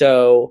 And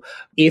so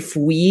if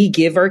we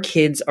give our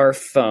kids our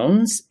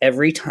phones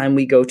every time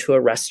we go to a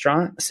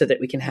restaurant so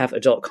that we can have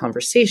adult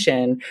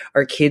conversation,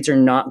 our kids are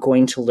not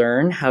going to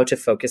learn how to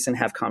focus and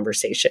have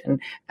conversation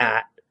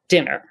at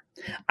dinner.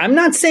 I'm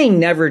not saying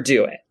never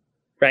do it.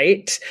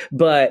 Right.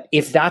 But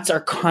if that's our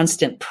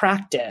constant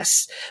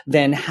practice,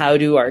 then how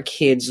do our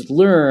kids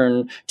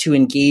learn to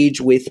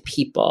engage with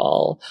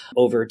people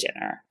over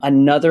dinner?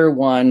 Another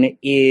one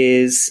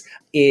is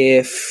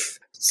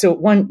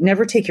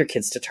never take your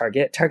kids to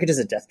Target. Target is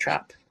a death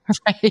trap.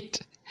 Right.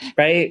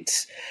 right?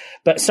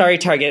 But sorry,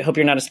 Target. Hope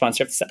you're not a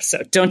sponsor of this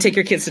episode. Don't take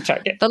your kids to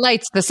Target. The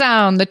lights, the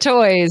sound, the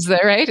toys,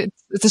 right?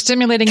 It's a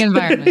stimulating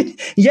environment.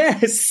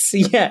 Yes.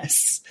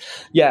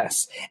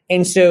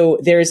 And so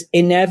there's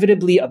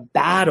inevitably a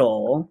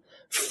battle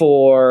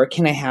for,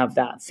 can I have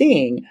that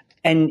thing?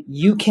 And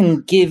you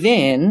can give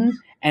in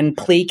and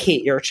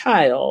placate your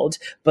child,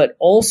 but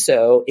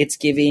also it's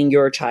giving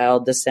your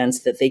child the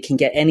sense that they can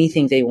get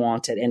anything they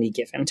want at any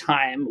given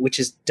time, which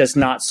does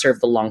not serve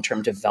the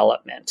long-term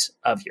development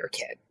of your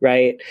kid,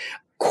 right?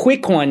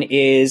 Quick one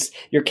is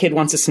your kid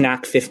wants a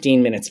snack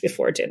 15 minutes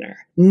before dinner.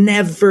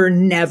 Never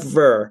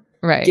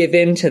give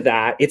in to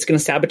that. It's going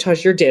to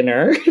sabotage your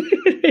dinner,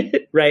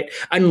 right?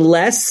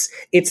 Unless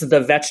it's the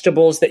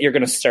vegetables that you're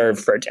going to serve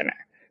for dinner.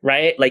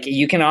 Right? Like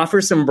you can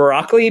offer some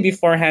broccoli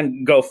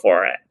beforehand, go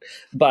for it.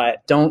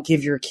 But don't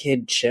give your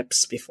kid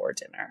chips before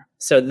dinner.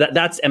 So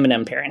that's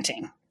M&M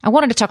parenting. I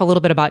wanted to talk a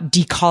little bit about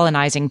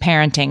decolonizing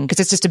parenting because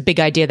it's just a big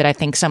idea that I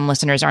think some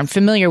listeners aren't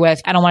familiar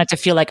with. I don't want it to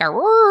feel like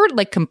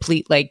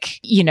complete, like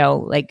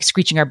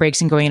screeching our brakes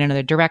and going in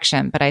another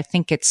direction. But I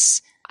think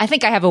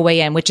I have a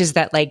way in, which is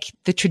that like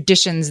the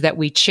traditions that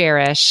we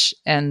cherish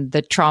and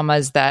the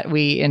traumas that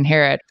we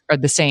inherit are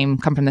the same,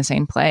 come from the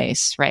same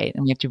place, right?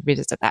 And we have to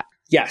revisit that.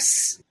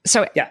 Yes.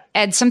 So,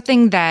 Ed,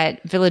 something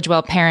that Village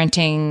Well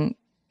Parenting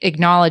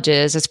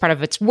acknowledges as part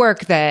of its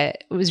work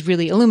that was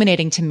really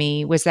illuminating to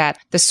me was that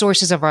the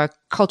sources of our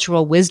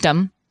cultural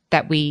wisdom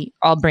that we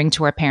all bring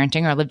to our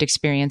parenting, our lived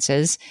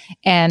experiences,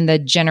 and the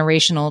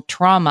generational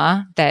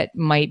trauma that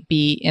might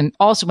be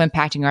also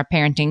impacting our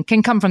parenting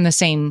can come from the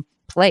same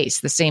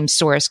place, the same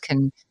source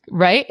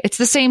right? It's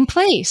the same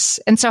place.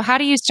 And so how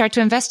do you start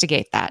to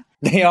investigate that?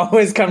 They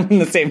always come from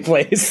the same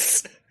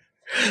place.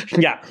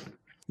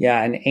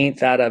 Yeah, and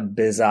ain't that a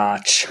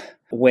bizatch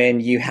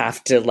when you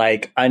have to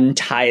like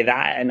untie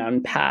that and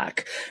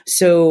unpack.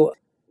 So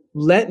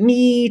let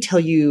me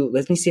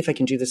see if I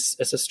can do this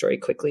as a story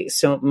quickly.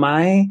 So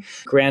my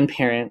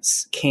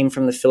grandparents came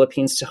from the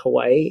Philippines to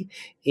Hawaii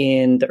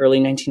in the early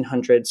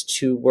 1900s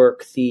to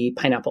work the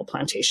pineapple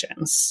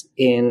plantations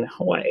in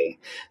Hawaii.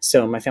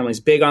 So my family's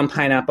big on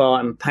pineapple.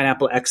 I'm a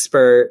pineapple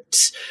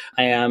expert.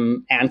 I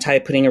am anti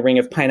putting a ring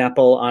of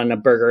pineapple on a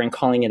burger and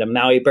calling it a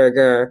Maui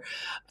burger.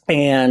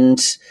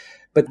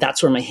 But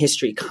that's where my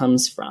history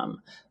comes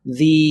from.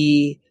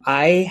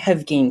 I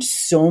have gained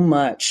so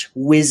much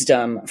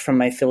wisdom from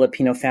my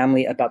Filipino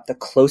family about the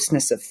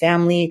closeness of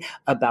family,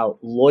 about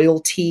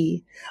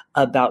loyalty,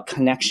 about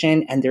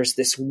connection. And there's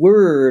this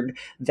word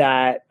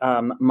that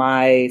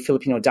my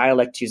Filipino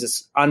dialect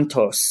uses,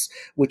 antos,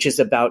 which is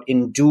about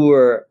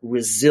endure,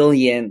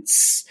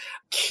 resilience,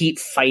 keep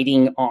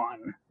fighting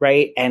on,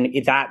 right? And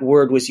that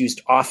word was used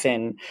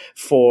often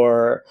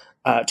for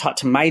taught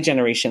to my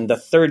generation, the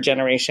third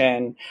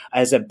generation,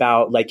 as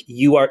about like,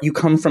 you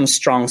come from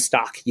strong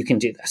stock. You can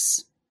do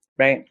this,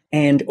 right?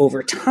 And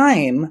over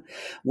time,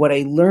 what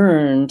I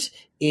learned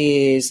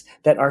is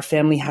that our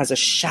family has a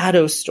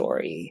shadow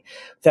story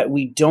that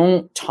we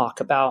don't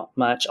talk about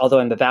much, although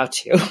I'm about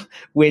to,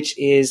 which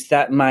is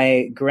that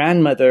my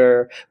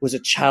grandmother was a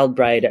child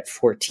bride at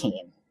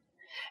 14.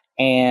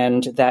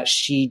 And that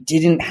she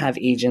didn't have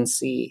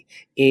agency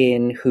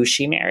in who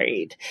she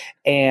married.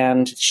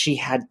 And she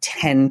had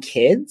 10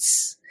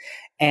 kids.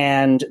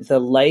 And the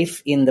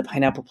life in the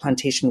pineapple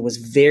plantation was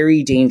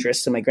very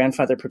dangerous. So my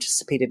grandfather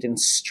participated in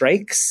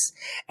strikes.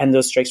 And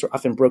those strikes were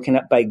often broken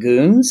up by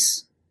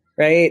goons,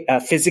 right?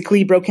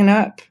 Physically broken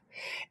up.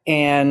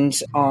 And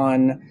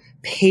on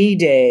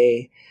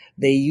payday,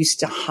 they used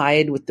to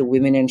hide with the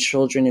women and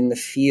children in the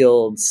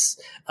fields,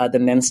 the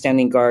men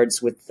standing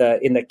guards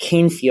in the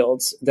cane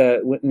fields,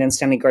 the men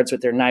standing guards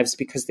with their knives,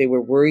 because they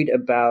were worried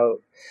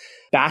about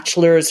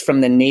bachelors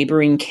from the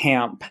neighboring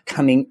camp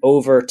coming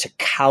over to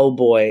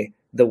cowboy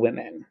the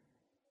women,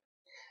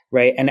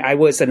 right? And I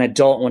was an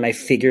adult when I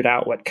figured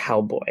out what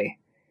cowboy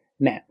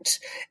meant.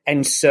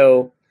 And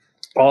so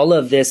all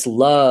of this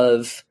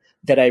love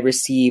that I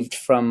received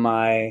from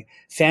my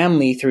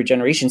family through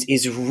generations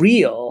is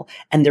real.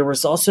 And there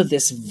was also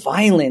this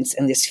violence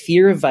and this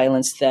fear of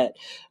violence that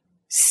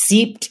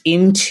seeped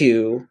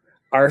into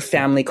our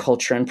family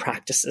culture and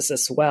practices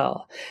as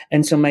well.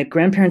 And so my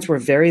grandparents were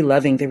very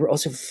loving. They were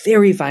also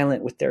very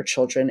violent with their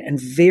children and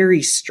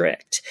very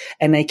strict.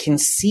 And I can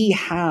see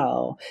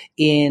how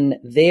in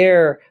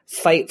their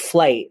fight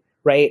flight,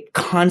 right,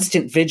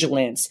 constant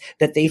vigilance,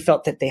 that they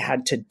felt that they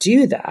had to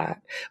do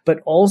that, but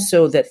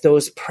also that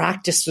those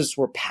practices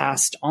were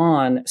passed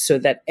on so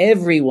that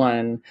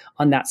everyone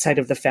on that side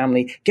of the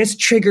family gets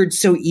triggered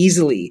so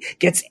easily,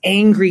 gets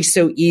angry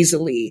so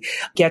easily,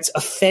 gets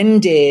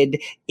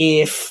offended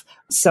if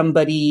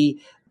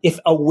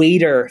a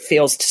waiter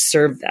fails to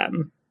serve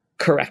them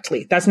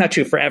correctly. That's not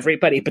true for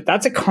everybody, but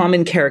that's a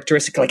common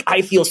characteristic. Like,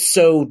 I feel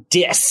so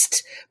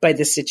dissed by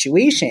this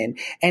situation.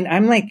 And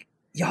I'm like,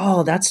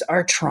 y'all, that's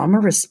our trauma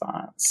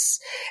response.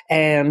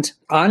 And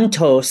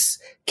antos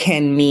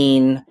can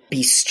mean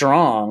be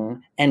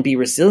strong and be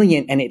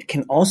resilient. And it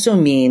can also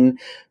mean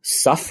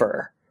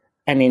suffer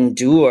and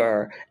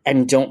endure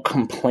and don't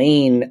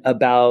complain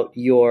about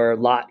your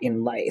lot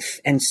in life.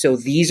 And so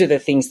these are the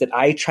things that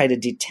I try to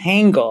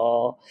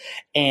detangle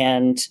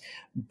and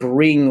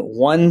bring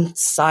one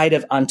side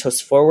of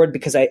Antos forward,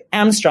 because I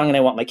am strong and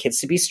I want my kids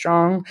to be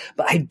strong,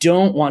 but I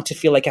don't want to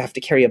feel like I have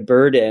to carry a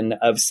burden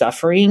of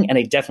suffering. And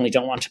I definitely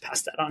don't want to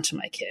pass that on to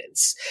my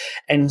kids.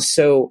 And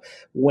so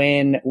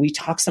when we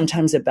talk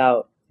sometimes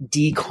about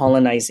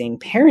decolonizing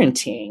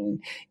parenting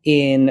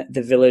in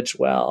the Village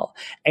Well,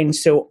 and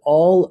so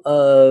all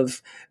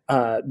of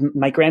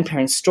my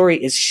grandparents' story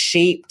is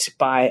shaped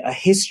by a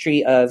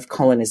history of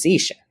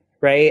colonization,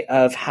 right?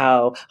 Of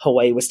how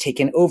Hawaii was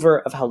taken over,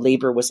 of how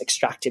labor was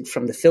extracted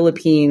from the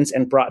Philippines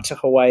and brought to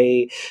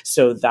Hawaii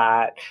so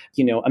that,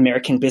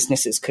 American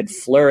businesses could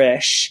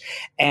flourish.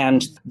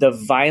 And the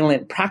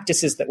violent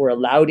practices that were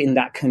allowed in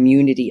that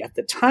community at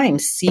the time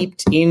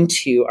seeped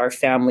into our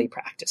family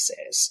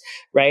practices,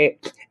 right?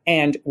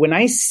 And when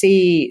I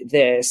say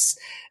this,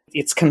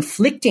 it's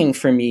conflicting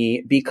for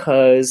me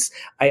because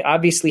I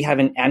obviously have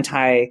an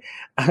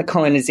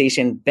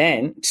anti-colonization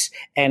bent.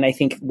 And I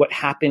think what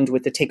happened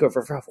with the takeover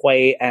of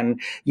Hawaii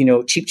and,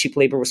 cheap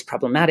labor was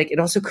problematic. It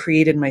also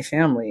created my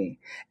family.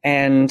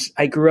 And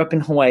I grew up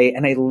in Hawaii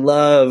and I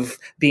love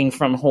being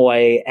from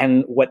Hawaii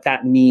and what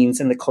that means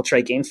and the culture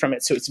I gained from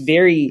it. So it's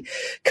very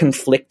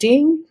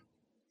conflicting.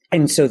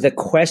 And so the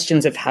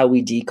questions of how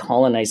we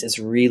decolonize is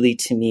really,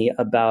 to me,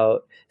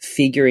 about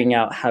figuring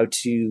out how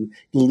to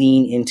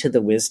lean into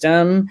the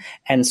wisdom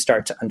and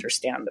start to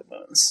understand the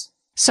wounds.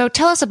 So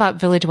tell us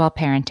about Village Well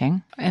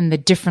Parenting and the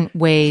different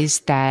ways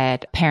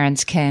that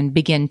parents can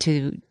begin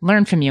to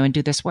learn from you and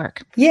do this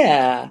work.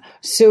 Yeah.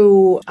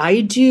 So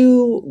I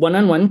do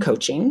one-on-one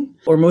coaching,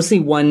 or mostly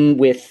one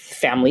with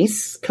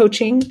families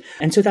coaching.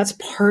 And so that's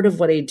part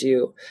of what I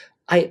do.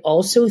 I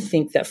also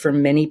think that for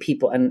many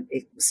people, and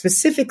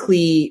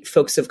specifically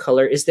folks of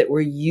color, is that we're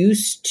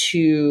used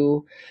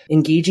to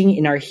engaging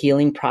in our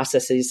healing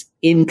processes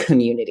in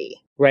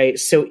community, right?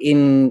 So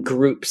in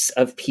groups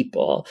of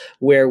people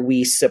where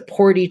we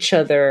support each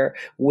other,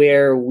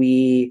 where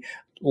we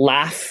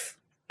laugh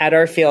at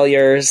our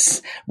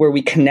failures, where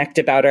we connect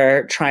about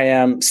our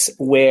triumphs,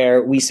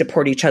 where we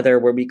support each other,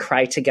 where we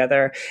cry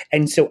together.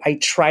 And so I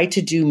try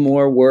to do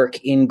more work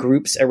in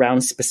groups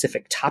around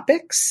specific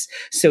topics.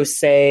 So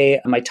say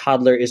my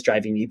toddler is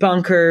driving me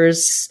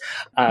bonkers,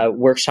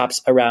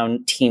 workshops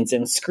around teens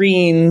and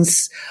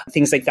screens,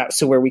 things like that.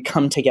 So where we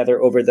come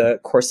together over the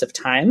course of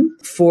time.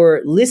 For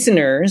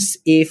listeners,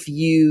 if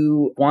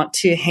you want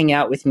to hang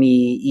out with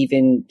me,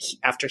 even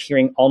after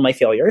hearing all my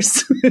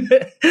failures,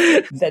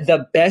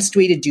 the best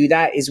way to do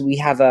that is we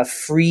have a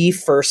free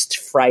First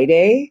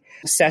Friday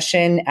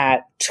session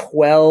at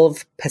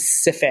 12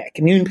 Pacific,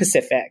 noon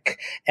Pacific,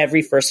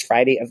 every first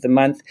Friday of the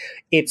month.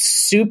 It's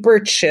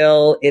super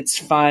chill. It's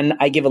fun.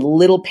 I give a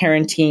little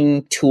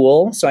parenting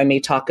tool. So I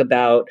may talk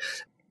about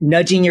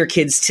nudging your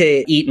kids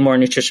to eat more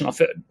nutritional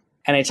food.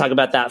 And I talk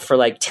about that for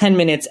like 10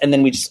 minutes, and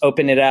then we just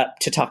open it up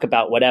to talk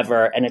about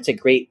whatever. And it's a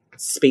great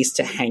space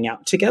to hang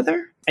out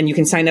together. And you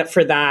can sign up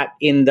for that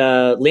in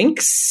the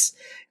links.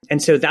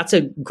 And so that's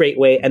a great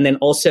way. And then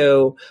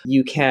also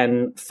you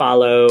can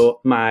follow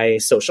my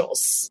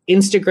socials,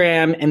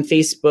 Instagram and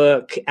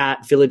Facebook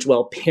at Village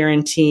Well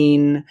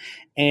Parenting,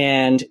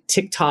 and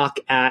TikTok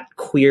at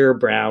Queer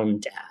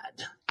Brown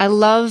Dad. I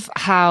love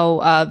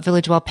how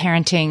Village Well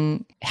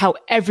Parenting, how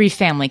every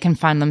family can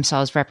find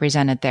themselves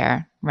represented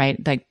there, right?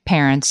 Like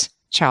parents,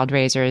 child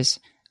raisers,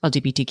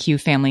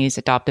 LGBTQ families,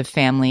 adoptive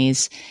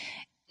families.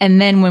 And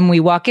then when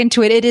we walk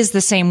into it, it is the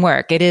same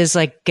work. It is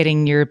like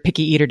getting your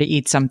picky eater to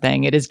eat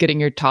something. It is getting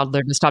your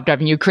toddler to stop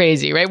driving you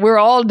crazy, right? We're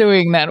all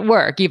doing that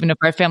work, even if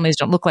our families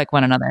don't look like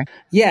one another.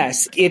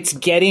 Yes, it's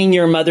getting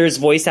your mother's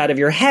voice out of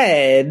your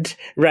head,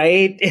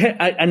 right?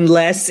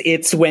 Unless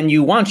it's when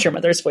you want your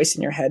mother's voice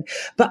in your head.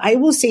 But I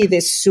will say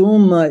this, so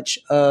much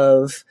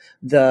of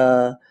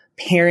the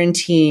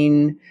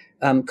parenting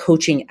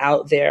coaching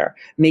out there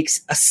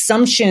makes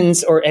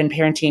assumptions, and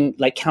parenting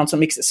like counsel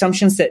makes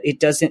assumptions that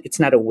it's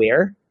not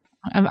aware.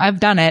 I've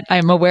done it.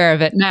 I'm aware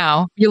of it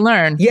now. You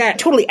learn. Yeah,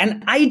 totally.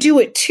 And I do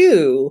it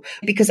too,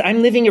 because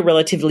I'm living a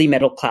relatively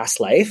middle class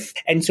life.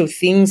 And so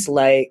things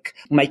like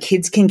my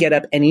kids can get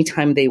up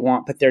anytime they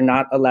want, but they're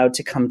not allowed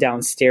to come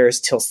downstairs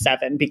till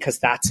 7 because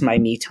that's my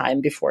me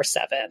time before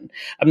 7.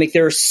 I'm like,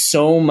 there are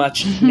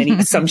many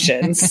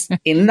assumptions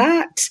in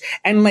that.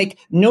 And like,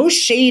 no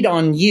shade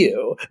on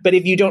you, but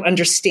if you don't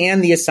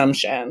understand the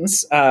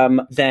assumptions,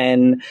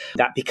 then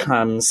that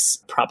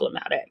becomes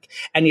problematic.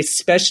 And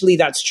especially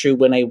that's true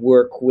when I work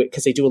with,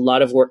 because I do a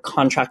lot of work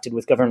contracted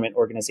with government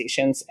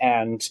organizations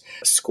and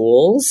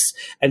schools.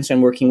 And so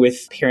I'm working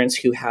with parents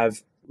who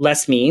have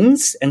less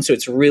means. And so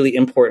it's really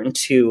important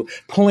to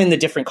pull in the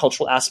different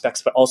cultural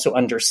aspects, but also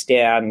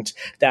understand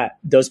that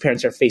those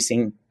parents are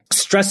facing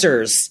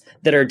stressors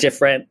that are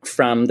different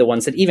from the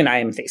ones that even I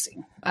am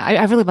facing.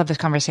 I really love this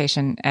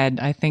conversation, Ed.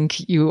 I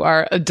think you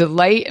are a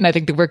delight, and I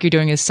think the work you're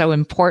doing is so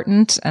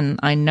important. And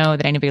I know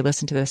that anybody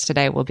listening to this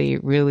today will be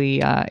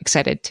really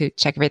excited to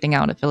check everything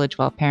out at Village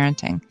Well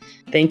Parenting.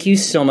 Thank you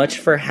so much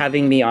for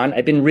having me on.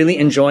 I've been really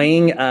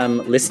enjoying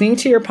listening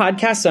to your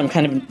podcast, so I'm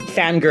kind of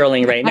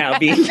fangirling right now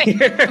being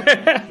here.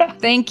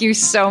 Thank you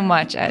so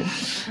much, Ed.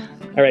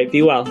 All right,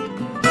 be well.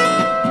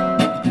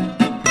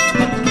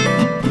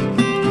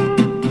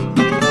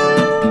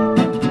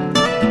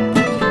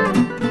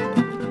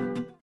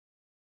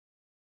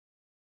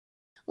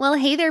 Well,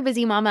 hey there,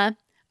 busy mama.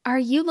 Are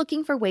you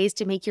looking for ways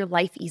to make your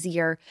life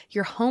easier,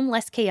 your home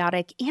less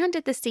chaotic, and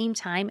at the same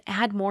time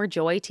add more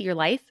joy to your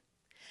life?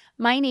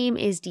 My name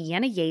is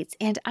Deanna Yates,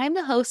 and I'm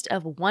the host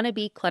of Wanna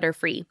Be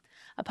Clutter-Free,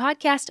 a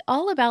podcast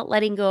all about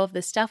letting go of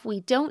the stuff we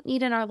don't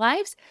need in our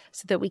lives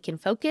so that we can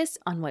focus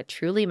on what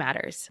truly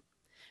matters.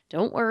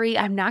 Don't worry,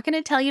 I'm not going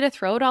to tell you to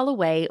throw it all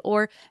away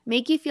or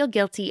make you feel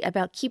guilty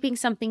about keeping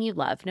something you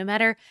love, no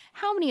matter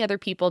how many other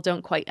people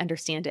don't quite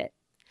understand it.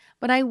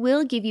 But I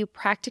will give you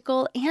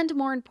practical and,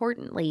 more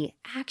importantly,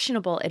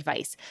 actionable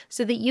advice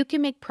so that you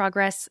can make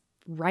progress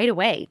right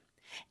away.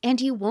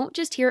 And you won't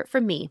just hear it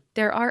from me.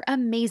 There are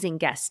amazing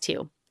guests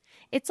too.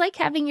 It's like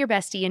having your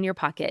bestie in your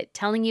pocket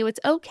telling you it's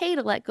okay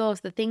to let go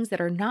of the things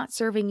that are not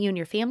serving you and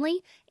your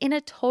family in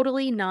a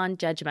totally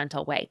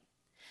non-judgmental way.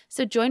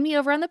 So join me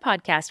over on the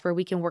podcast where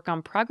we can work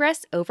on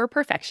progress over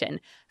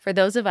perfection for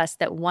those of us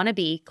that want to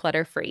be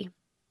clutter-free.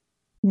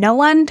 No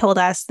one told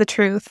us the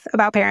truth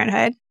about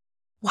parenthood.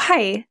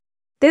 Why?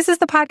 This is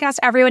the podcast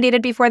everyone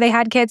needed before they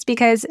had kids,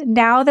 because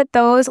now that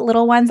those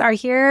little ones are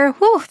here,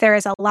 there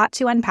is a lot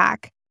to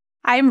unpack.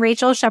 I'm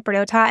Rachel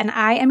Shepardota, and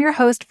I am your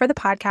host for the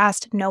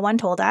podcast No One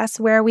Told Us,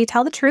 where we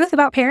tell the truth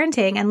about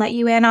parenting and let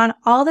you in on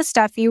all the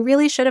stuff you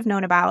really should have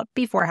known about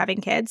before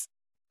having kids.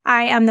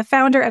 I am the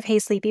founder of Hey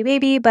Sleepy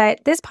Baby,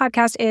 but this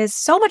podcast is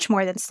so much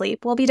more than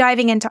sleep. We'll be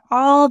diving into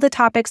all the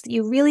topics that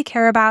you really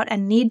care about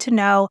and need to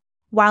know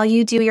while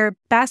you do your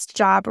best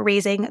job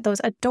raising those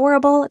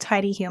adorable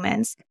tiny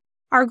humans.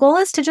 Our goal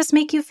is to just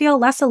make you feel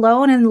less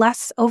alone and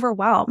less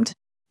overwhelmed.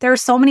 There are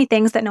so many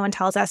things that no one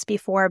tells us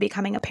before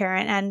becoming a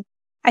parent, and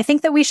I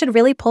think that we should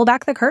really pull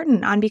back the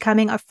curtain on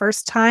becoming a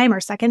first-time or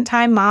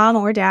second-time mom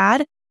or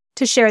dad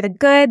to share the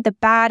good, the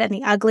bad, and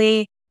the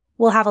ugly.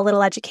 We'll have a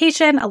little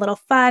education, a little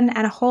fun,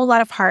 and a whole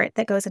lot of heart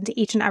that goes into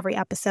each and every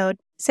episode.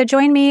 So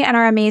join me and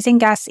our amazing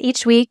guests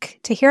each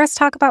week to hear us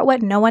talk about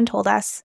what no one told us.